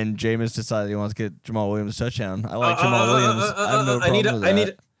 And Jameis decided he wants to get Jamal Williams a touchdown. I like Jamal Williams. I have no problem with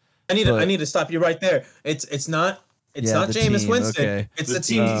that. I need to stop you right there. It's not Jameis Winston. Okay. It's the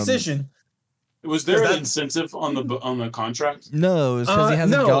team's decision. Was there an incentive on the contract? No, it's because he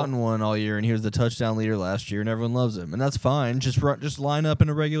hasn't gotten one all year, and he was the touchdown leader last year, and everyone loves him, and that's fine. Just line up in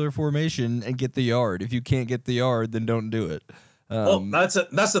a regular formation and get the yard. If you can't get the yard, then don't do it. That's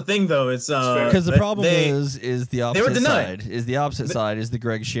the thing though. It's because the problem is the opposite denied. side. Is the opposite side is the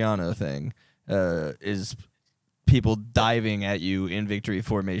Greg Schiano thing. Is people diving at you in victory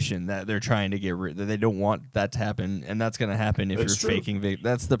formation that they're trying to get rid. That they don't want that to happen, and that's going to happen if you're faking victory.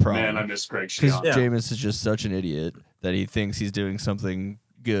 That's the problem. Man, I miss Greg Schiano. Because Jameis is just such an idiot that he thinks he's doing something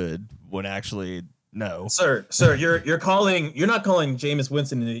good when actually no. Sir, you're not calling Jameis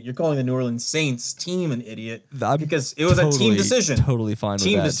Winston an idiot. You're calling the New Orleans Saints team an idiot because it was a team decision. Totally fine with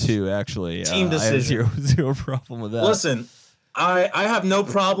that too. Actually, team decision. I have zero problem with that. Listen, I have no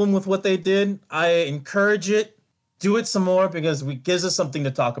problem with what they did. I encourage it. Do it some more because it gives us something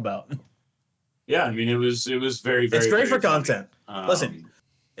to talk about. Yeah, I mean it was very It's great very for content. Listen,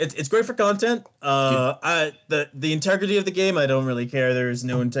 it's great for content. The integrity of the game, I don't really care. There is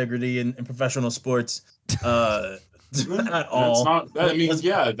no integrity in professional sports at all.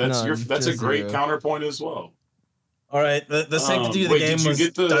 That's a great counterpoint as well. All right, the sanctity of the game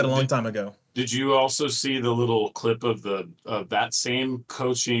died a long time ago. Did you also see the little clip of that same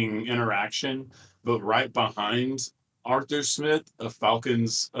coaching interaction, but right behind Arthur Smith, a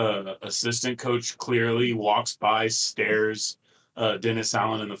Falcons assistant coach, clearly walks by, stares Dennis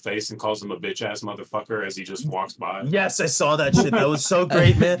Allen in the face, and calls him a bitch ass motherfucker as he just walks by? Yes, I saw that shit. That was so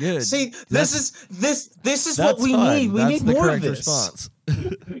great, man. Good. See, this is what we need. We need more of this. Response.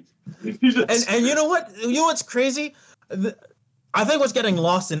 And you know what? You know what's crazy? I think what's getting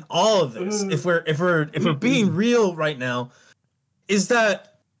lost in all of this, if we're being real right now, is that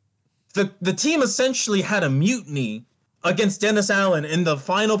the team essentially had a mutiny against Dennis Allen in the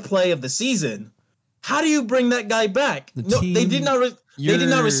final play of the season. How do you bring that guy back? They did not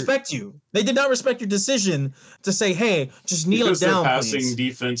respect you. They did not respect your decision to say, "Hey, just kneel it down." Their passing please.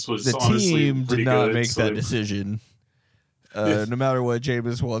 Defense was the honestly team pretty did not good, make so that decision. No matter what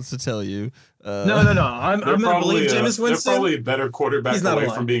Jameis wants to tell you. No. I'm going to believe Jameis Winston. They're probably a better quarterback away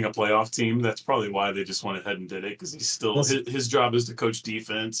alive. from being a playoff team. That's probably why they just went ahead and did it, because he's still his job is to coach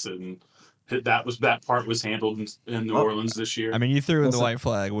defense, and that part was handled in New Orleans this year. I mean, you threw in the white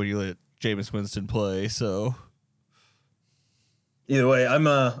flag when you let Jameis Winston play, so. Either way, I'm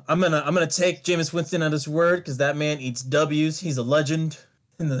gonna take Jameis Winston at his word because that man eats W's. He's a legend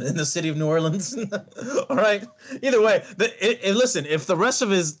in the city of New Orleans. All right. Either way, listen. If the rest of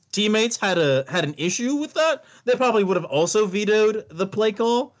his teammates had an issue with that, they probably would have also vetoed the play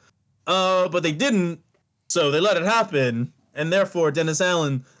call. But they didn't, so they let it happen, and therefore Dennis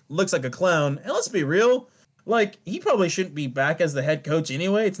Allen looks like a clown. And let's be real, like he probably shouldn't be back as the head coach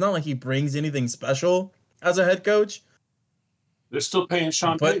anyway. It's not like he brings anything special as a head coach. They're still paying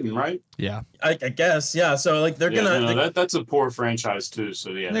Sean Payton, right? Yeah, I guess, yeah. So like they're that's a poor franchise too.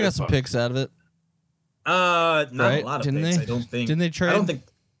 So yeah, they got some picks out of it. Not right? a lot of Didn't picks. they? I don't think. Didn't they trade? I don't think.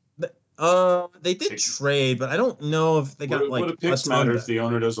 They did trade, but I don't know if they got what do picks matter if the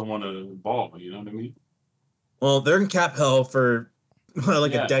owner doesn't want to ball? You know what I mean? Well, they're in cap hell for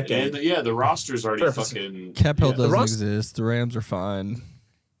a decade. And the roster's already fucking. Cap hell doesn't exist. The Rams are fine.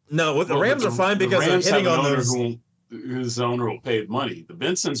 No, the Rams are fine because they're hitting on those. His owner will pay money. The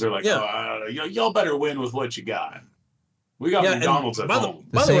Bensons are like, y'all better win with what you got. We got McDonald's at home.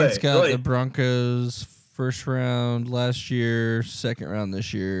 The Saints got the Broncos First round last year, second round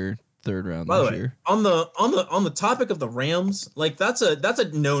this year, third round By the this way, year. on the topic of the Rams, like that's a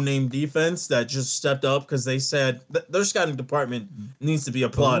no-name defense that just stepped up because they said their scouting department needs to be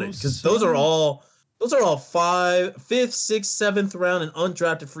applauded because those are all fifth, sixth, seventh round and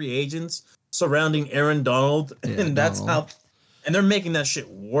undrafted free agents surrounding Aaron Donald, and that's how, and they're making that shit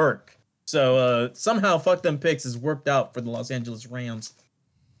work. So somehow fuck them picks has worked out for the Los Angeles Rams,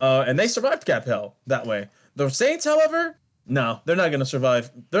 and they survived cap hell that way. The Saints, however, no, they're not gonna survive.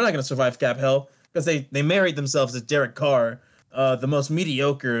 They're not gonna survive cap hell because they married themselves to Derek Carr, the most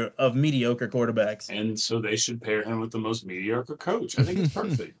mediocre of mediocre quarterbacks. And so they should pair him with the most mediocre coach. I think it's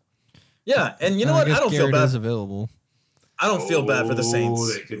perfect. Yeah, and you know what? I don't feel Garrett bad. is available. I don't feel bad for the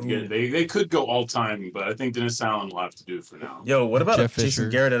Saints. They could go all time, but I think Dennis Allen will have to do for now. Yo, what about Jeff Jason Fisher.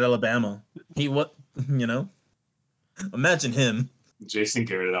 Garrett at Alabama? Imagine him. Jason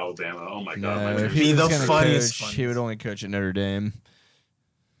Garrett at Alabama. Oh my God. No, my if Be he the was gonna funniest coach, he would only coach at Notre Dame.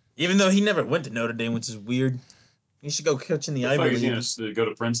 Even though he never went to Notre Dame, which is weird. He should go coach in the If I Ivy was League. to go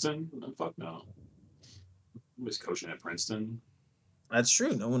to Princeton, fuck no. He was coaching at Princeton. That's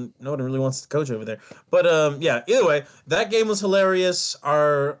true. No one really wants to coach over there. But yeah. Either way, that game was hilarious.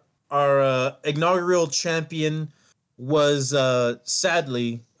 Our inaugural champion was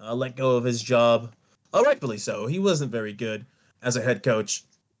sadly let go of his job. Rightfully so. He wasn't very good as a head coach.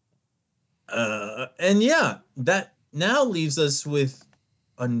 And yeah, that now leaves us with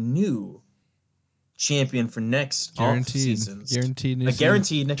a new champion for next off seasons.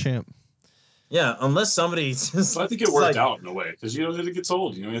 Guaranteed champ. Yeah, unless somebody just. So I think it worked out in a way because it gets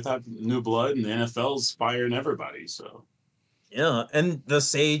old. You have to have new blood, and the NFL's firing everybody. So yeah, and the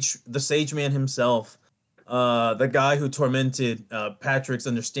sage man himself, the guy who tormented Patrick's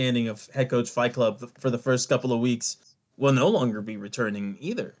understanding of head coach Fight Club for the first couple of weeks, will no longer be returning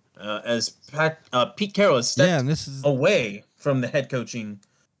either. As Pete Carroll has stepped away from the head coaching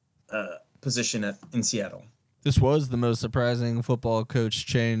position in Seattle. This was the most surprising football coach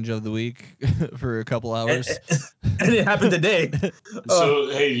change of the week for a couple hours. And it happened today. So,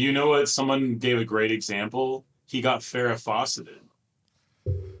 hey, you know what? Someone gave a great example. He got Farrah Fawcetted.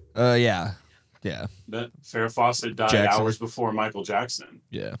 Yeah. That Farrah Fawcett died hours before Michael Jackson.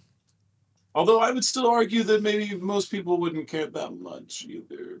 Yeah. Although I would still argue that maybe most people wouldn't care that much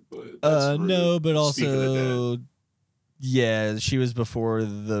either. But that's no, but also, yeah, she was before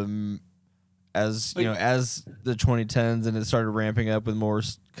the. As you know, as the 2010s and it started ramping up with more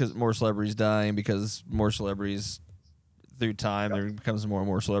celebrities dying because more celebrities through time there becomes more and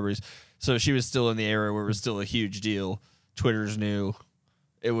more celebrities. So she was still in the era where it was still a huge deal. Twitter's new.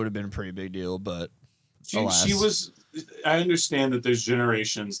 It would have been a pretty big deal, but alas. She was. I understand that there's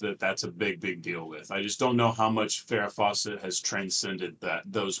generations that's a big deal with. I just don't know how much Farrah Fawcett has transcended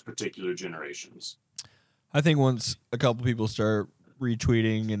those particular generations. I think once a couple people start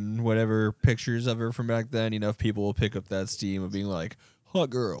retweeting and whatever pictures of her from back then, enough people will pick up that steam of being like,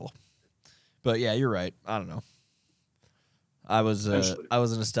 hot girl. But yeah, you're right. I don't know. I was a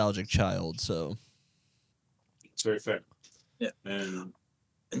nostalgic child, so it's very fair. Yeah. And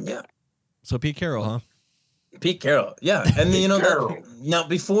yeah. So Pete Carroll, huh? Pete Carroll. Yeah. And now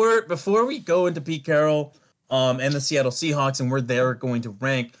before we go into Pete Carroll and the Seattle Seahawks and where they're going to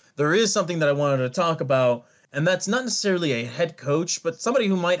rank, there is something that I wanted to talk about. And that's not necessarily a head coach, but somebody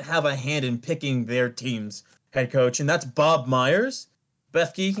who might have a hand in picking their team's head coach, and that's Bob Myers.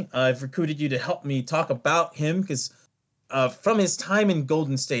 Bethke, I've recruited you to help me talk about him because from his time in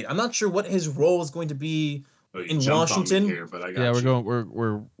Golden State, I'm not sure what his role is going to be in Washington. Here, but I got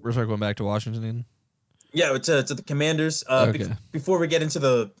we're going back to Washington. Yeah, to the Commanders. Okay. Before we get into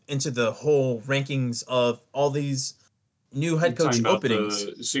the whole rankings of all these new head coach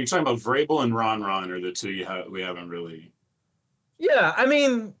openings. So you're talking about Vrabel and Ron are the two we haven't really. Yeah, I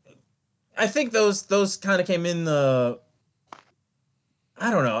mean, I think those kind of came in the. I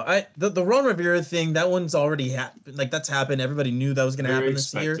don't know. The Ron Rivera thing, that one's already happened. Like that's happened. Everybody knew that was going to happen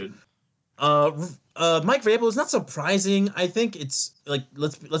this year. Mike Vrabel is not surprising. I think it's like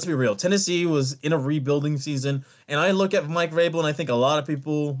let's be real. Tennessee was in a rebuilding season, and I look at Mike Vrabel, and I think a lot of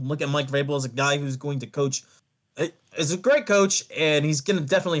people look at Mike Vrabel as a guy who's going to coach. Is a great coach, and he's going to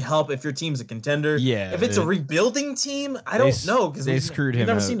definitely help if your team's a contender. Yeah. If it's a rebuilding team, I don't know because they screwed him.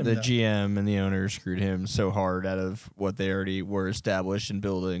 The GM and the owner screwed him so hard out of what they already were established and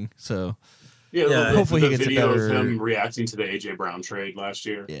building. So hopefully he gets a better. Of him reacting to the AJ Brown trade last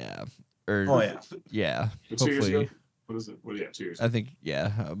year. Yeah. Yeah. 2 years ago. What is it? 2 years. I think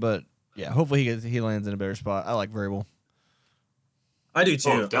but hopefully he lands in a better spot. I like Vrabel. I do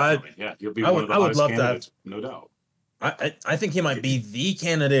too. Definitely. He'll be one of the hottest candidates, no doubt. I think he might be the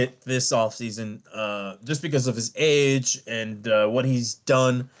candidate this offseason, just because of his age and what he's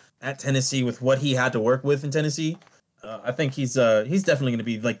done at Tennessee with what he had to work with in Tennessee. I think he's definitely going to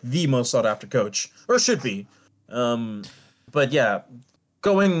be like the most sought after coach, or should be. But yeah,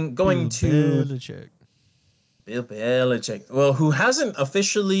 going to Belichick. Bill Belichick. Well, who hasn't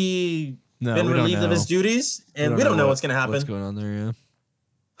officially No, been we don't relieved of his know. duties, and we don't know what's going to happen. What's going on there? Yeah.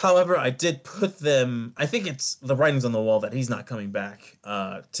 However, I did put them. I think it's the writings on the wall that he's not coming back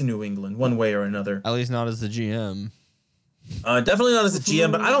to New England one way or another. At least not as the GM. Definitely not as a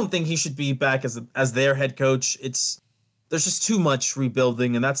GM, but I don't think he should be back as their head coach. There's just too much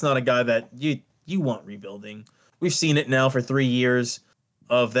rebuilding, and that's not a guy that you want rebuilding. We've seen it now for 3 years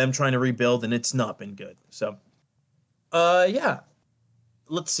of them trying to rebuild, and it's not been good. So, yeah.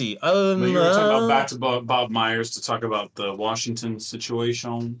 Let's see. But you were talking about back to Bob Myers to talk about the Washington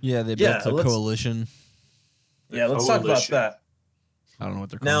situation. Yeah, they built a coalition. Let's talk about that. I don't know what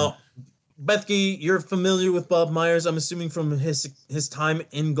they're Now, called. Bethke, you're familiar with Bob Myers, I'm assuming, from his time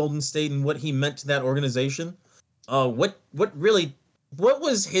in Golden State and what he meant to that organization. What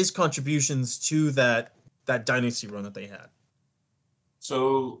was his contributions to that dynasty run that they had?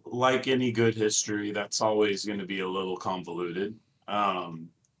 So, like any good history, that's always going to be a little convoluted.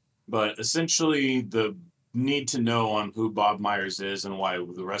 But essentially, the need to know on who Bob Myers is and why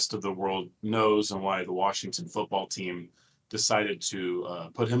the rest of the world knows, and why the Washington football team decided to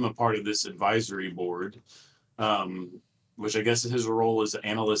put him a part of this advisory board, which I guess his role is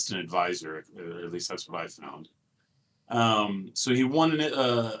analyst and advisor. At least that's what I found. So he won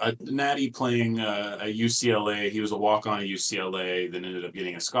a natty playing at UCLA. He was a walk-on at UCLA, then ended up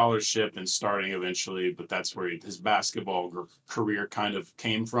getting a scholarship and starting eventually, but that's where his basketball career kind of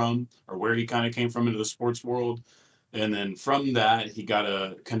came from, or where he kind of came from into the sports world. And then from that, he got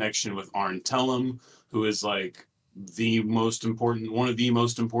a connection with Arn Tellem, who is like one of the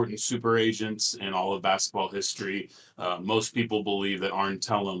most important super agents in all of basketball history. Most people believe that Arn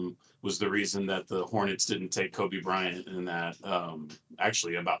Tellem was the reason that the Hornets didn't take Kobe Bryant, and that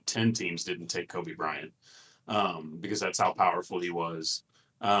actually about 10 teams didn't take Kobe Bryant, because that's how powerful he was.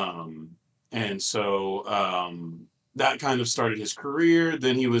 And so that kind of started his career.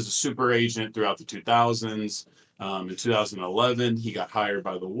 Then he was a super agent throughout the 2000s. In 2011, he got hired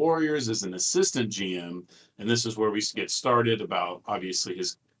by the Warriors as an assistant GM. And this is where we get started about, obviously,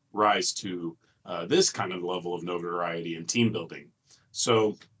 his rise to this kind of level of notoriety and team building.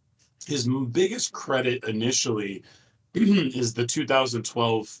 So his biggest credit initially is the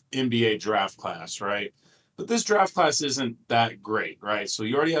 2012 NBA draft class, right? But this draft class isn't that great, right? So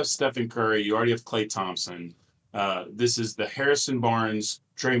you already have Stephen Curry, you already have Klay Thompson. This is the Harrison Barnes,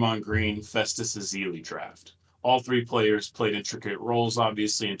 Draymond Green, Festus Ezeli draft. All three players played intricate roles,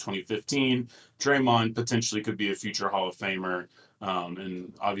 obviously, in 2015. Draymond potentially could be a future Hall of Famer,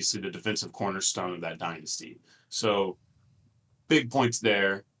 and obviously the defensive cornerstone of that dynasty. So big points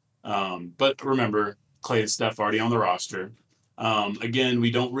there. But remember, Klay and Steph already on the roster. Again, we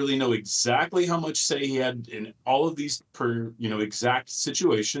don't really know exactly how much say he had in all of these exact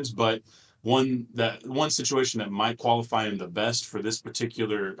situations, but one situation that might qualify him the best for this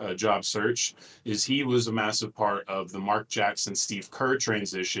particular job search is he was a massive part of the Mark Jackson, Steve Kerr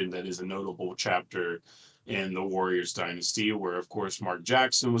transition. That is a notable chapter in the Warriors dynasty, where of course Mark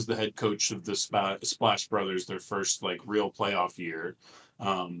Jackson was the head coach of the Splash Brothers, their first real playoff year.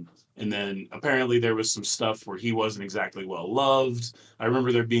 And then apparently there was some stuff where he wasn't exactly well loved. I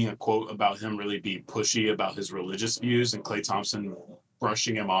remember there being a quote about him really being pushy about his religious views, and Klay Thompson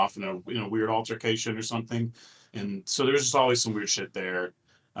brushing him off in a weird altercation or something. And so there's just always some weird shit there.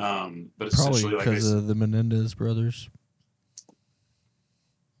 But essentially, probably because of the Menendez brothers.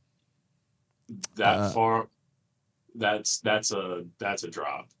 That's a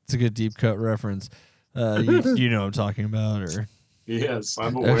drop. It's a good deep cut reference. You know what I'm talking about, or yes,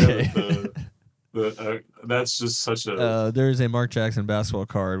 I'm aware that that's just such a. There's a Mark Jackson basketball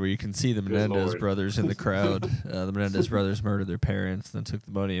card where you can see the Menendez brothers in the crowd. The Menendez brothers murdered their parents, then took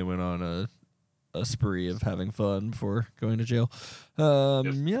the money and went on a spree of having fun before going to jail.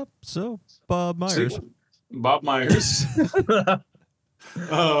 Yep. So Bob Myers. Bob Myers.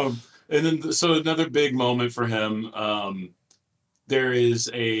 And then, so another big moment for him. There is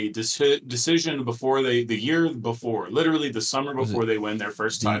a decision before the year before, literally the summer before they win their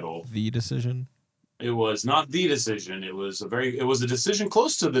first title. The decision. It was not the decision. It was a decision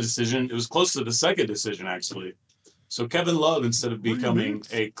close to the decision. It was close to the second decision, actually. So Kevin Love, instead of becoming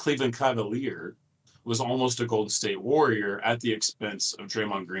a Cleveland Cavalier, was almost a Golden State Warrior at the expense of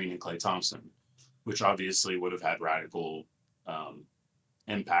Draymond Green and Klay Thompson, which obviously would have had radical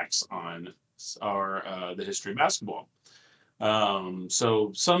impacts on the history of basketball.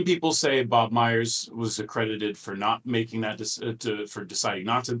 So some people say Bob Myers was accredited for not making that for deciding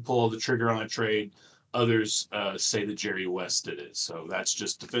not to pull the trigger on a trade. Others say that Jerry West did it. So that's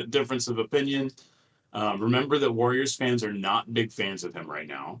just a difference of opinion. Remember that Warriors fans are not big fans of him right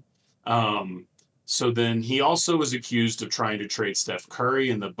now. So then he also was accused of trying to trade Steph Curry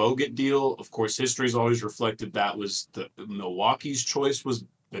in the Bogut deal. Of course, history's always reflected that was the Milwaukee's choice was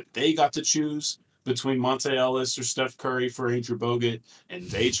that they got to choose between Monte Ellis or Steph Curry for Andrew Bogut, and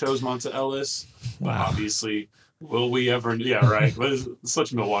they chose Monte Ellis. But obviously, will we ever? Yeah, right. What is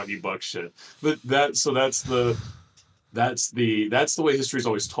such Milwaukee Bucks shit? But that's the way history's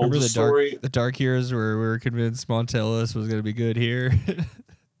always told. Remember the story. The dark years where we were convinced Monte Ellis was going to be good here.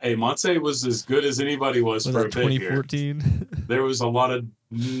 Hey, Monte was as good as anybody was for a bit 2014? There was a lot of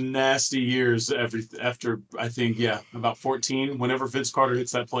nasty years after I think, about 14. Whenever Vince Carter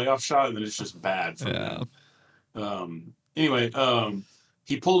hits that playoff shot, and then it's just bad for him. Anyway,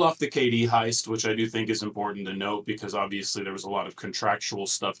 he pulled off the KD heist, which I do think is important to note because obviously there was a lot of contractual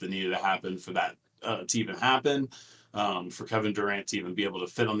stuff that needed to happen for that to even happen. For Kevin Durant to even be able to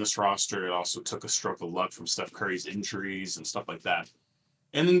fit on this roster, it also took a stroke of luck from Steph Curry's injuries and stuff like that.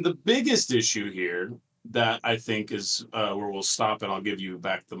 And then the biggest issue here that I think is where we'll stop and I'll give you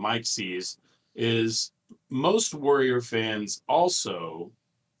back the mic sees is most Warrior fans also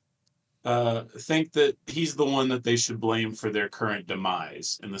think that he's the one that they should blame for their current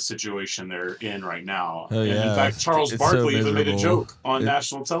demise in the situation they're in right now. Oh, and in fact, Charles Barkley even made a joke on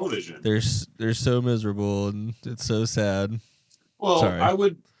national television. They're so miserable and it's so sad. Well,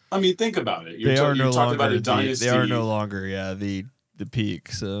 think about it. You're talking about a dynasty. They are no longer, the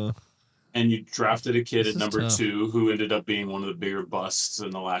peak. So, and you drafted a kid at number 2 who ended up being one of the bigger busts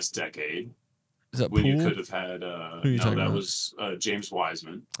in the last decade. Is that when Poole? You could have had that was James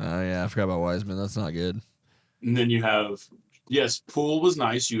Wiseman. Oh yeah, I forgot about Wiseman. That's not good. And then you have Poole was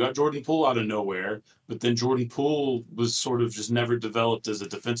nice. You got Jordan Poole out of nowhere, but then Jordan Poole was sort of just never developed as a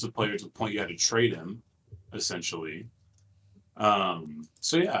defensive player to the point you had to trade him, essentially. I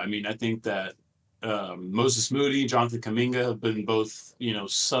think that Moses Moody, Jonathan Kuminga have been both,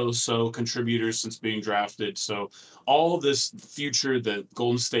 so contributors since being drafted. So all this future that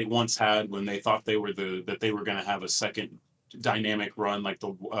Golden State once had when they thought they were going to have a second dynamic run like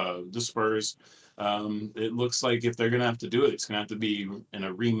the Spurs, it looks like if they're going to have to do it, it's going to have to be in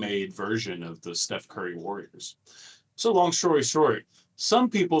a remade version of the Steph Curry Warriors. So long story short, some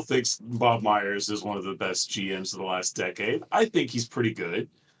people think Bob Myers is one of the best GMs of the last decade. I think he's pretty good.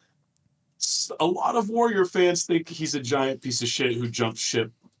 A lot of Warrior fans think he's a giant piece of shit who jumped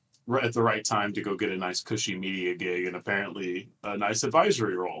ship at the right time to go get a nice cushy media gig and apparently a nice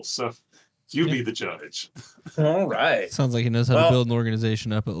advisory role. So you be the judge. All right. Sounds like he knows how to build an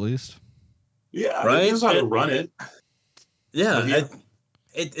organization up at least. Yeah, right. He knows how to run it. Yeah,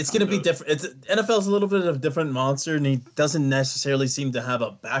 it's going to be different. NFL's a little bit of a different monster, and he doesn't necessarily seem to have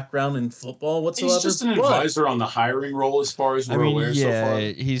a background in football whatsoever. He's just an advisor on the hiring role, as far as we're aware so far.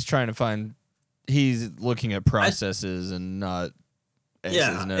 He's trying to find. He's looking at processes and not X's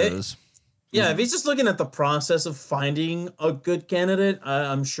and O's. If he's just looking at the process of finding a good candidate,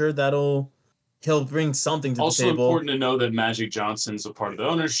 I'm sure he'll bring something to the table. Also important to know that Magic Johnson's a part of the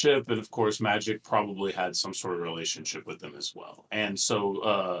ownership, and of course Magic probably had some sort of relationship with them as well. And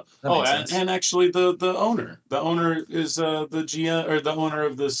so and actually the owner is the GM or the owner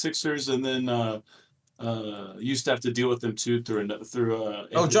of the Sixers, and then used to have to deal with them too through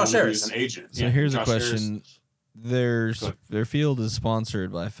Josh Harris, an agent. So here's a question. Their field is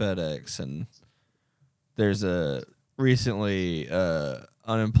sponsored by FedEx, and there's a recently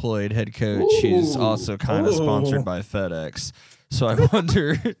unemployed head coach who's also kind of sponsored by FedEx. So I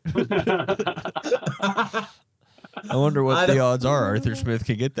wonder what the odds are Arthur Smith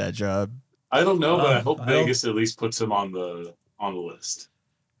could get that job. I don't know, but I hope Vegas at least puts him on the list.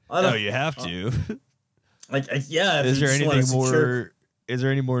 Oh, you have to. Is there anything more? Is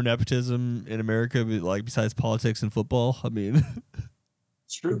there any more nepotism in America, besides politics and football? I mean,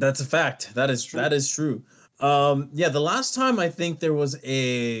 it's true. That's a fact. That is true. The last time I think there was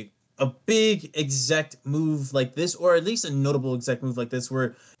a big exec move like this, or at least a notable exec move like this,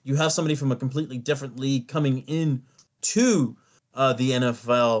 where you have somebody from a completely different league coming in to the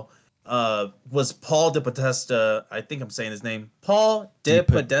NFL, was Paul DePodesta. I think I'm saying his name. Paul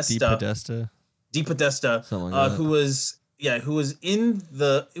DePodesta. Something like that. Who was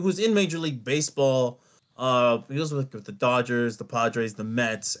in Major League Baseball. He was with the Dodgers, the Padres, the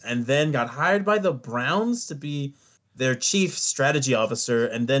Mets, and then got hired by the Browns to be their chief strategy officer,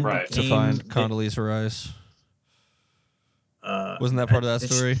 and then to find Condoleezza Rice. Wasn't that part of that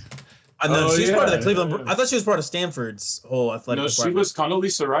story? And then she's part of the yeah, Cleveland. yeah. I thought she was part of Stanford's whole athletic No, she department. was.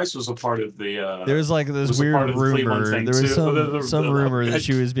 Condoleezza Rice was a part of the. There was like this was a weird part of the Cleveland rumor. thing, There was too. some rumor that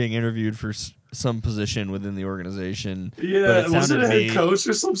she was being interviewed for some position within the organization. Yeah, but was it sounded a to head me- coach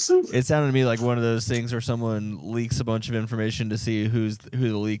or something? It sounded to me like one of those things where someone leaks a bunch of information to see who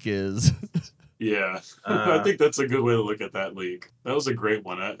the leak is. Yeah, I think that's a good way to look at that league. That was a great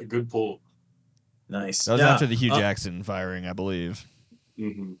one. A good pull. Nice. That was Yeah. after the Hugh Jackson firing, I believe.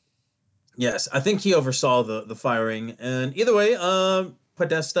 Mm-hmm. Yes, I think he oversaw the firing. And either way,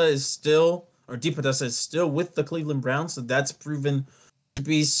 Podesta is still, or DePodesta is still with the Cleveland Browns, so that's proven to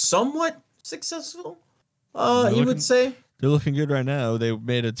be somewhat successful. You would say. They're looking good right now. They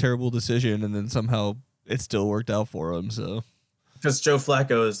made a terrible decision, and then somehow it still worked out for them. So, Because Joe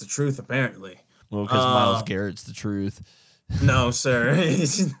Flacco is the truth, apparently. well, because Myles Garrett's the truth. No, sir.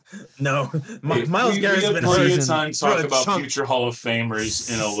 No. Miles Garrett's been plenty hurt of time to for talk a about chunk. future Hall of Famers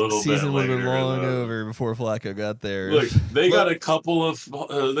in a little bit Season would later. have been long over before Flacco got there. Look, they got a couple of Hall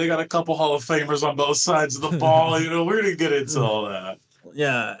of Famers on both sides of the ball. You know, we're gonna get into all that.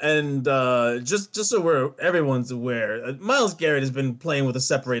 Yeah, and just so everyone's aware, Myles Garrett has been playing with a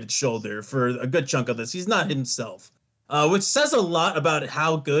separated shoulder for a good chunk of this. He's not himself, which says a lot about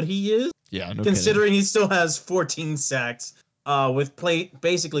how good he is. Yeah, no considering he still has 14 sacks,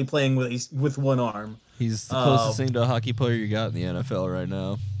 basically playing with one arm. He's the closest thing to a hockey player you got in the NFL right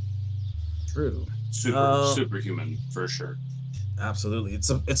now. True. Superhuman for sure. Absolutely. It's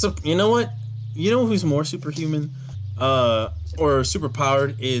a you know what? You know who's more superhuman? Or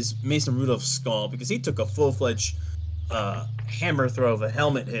superpowered is Mason Rudolph's skull, because he took a full-fledged hammer throw of a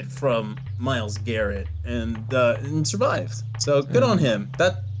helmet hit from Myles Garrett and survived. So good on him.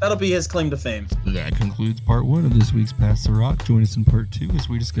 That'll be his claim to fame. That concludes part 1 of this week's Pass the Rock. Join us in part 2 as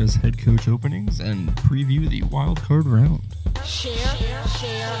we discuss head coach openings and preview the wild card round. Share,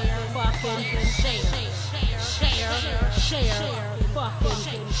 fucking share. Share,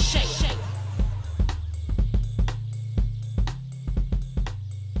 fucking share.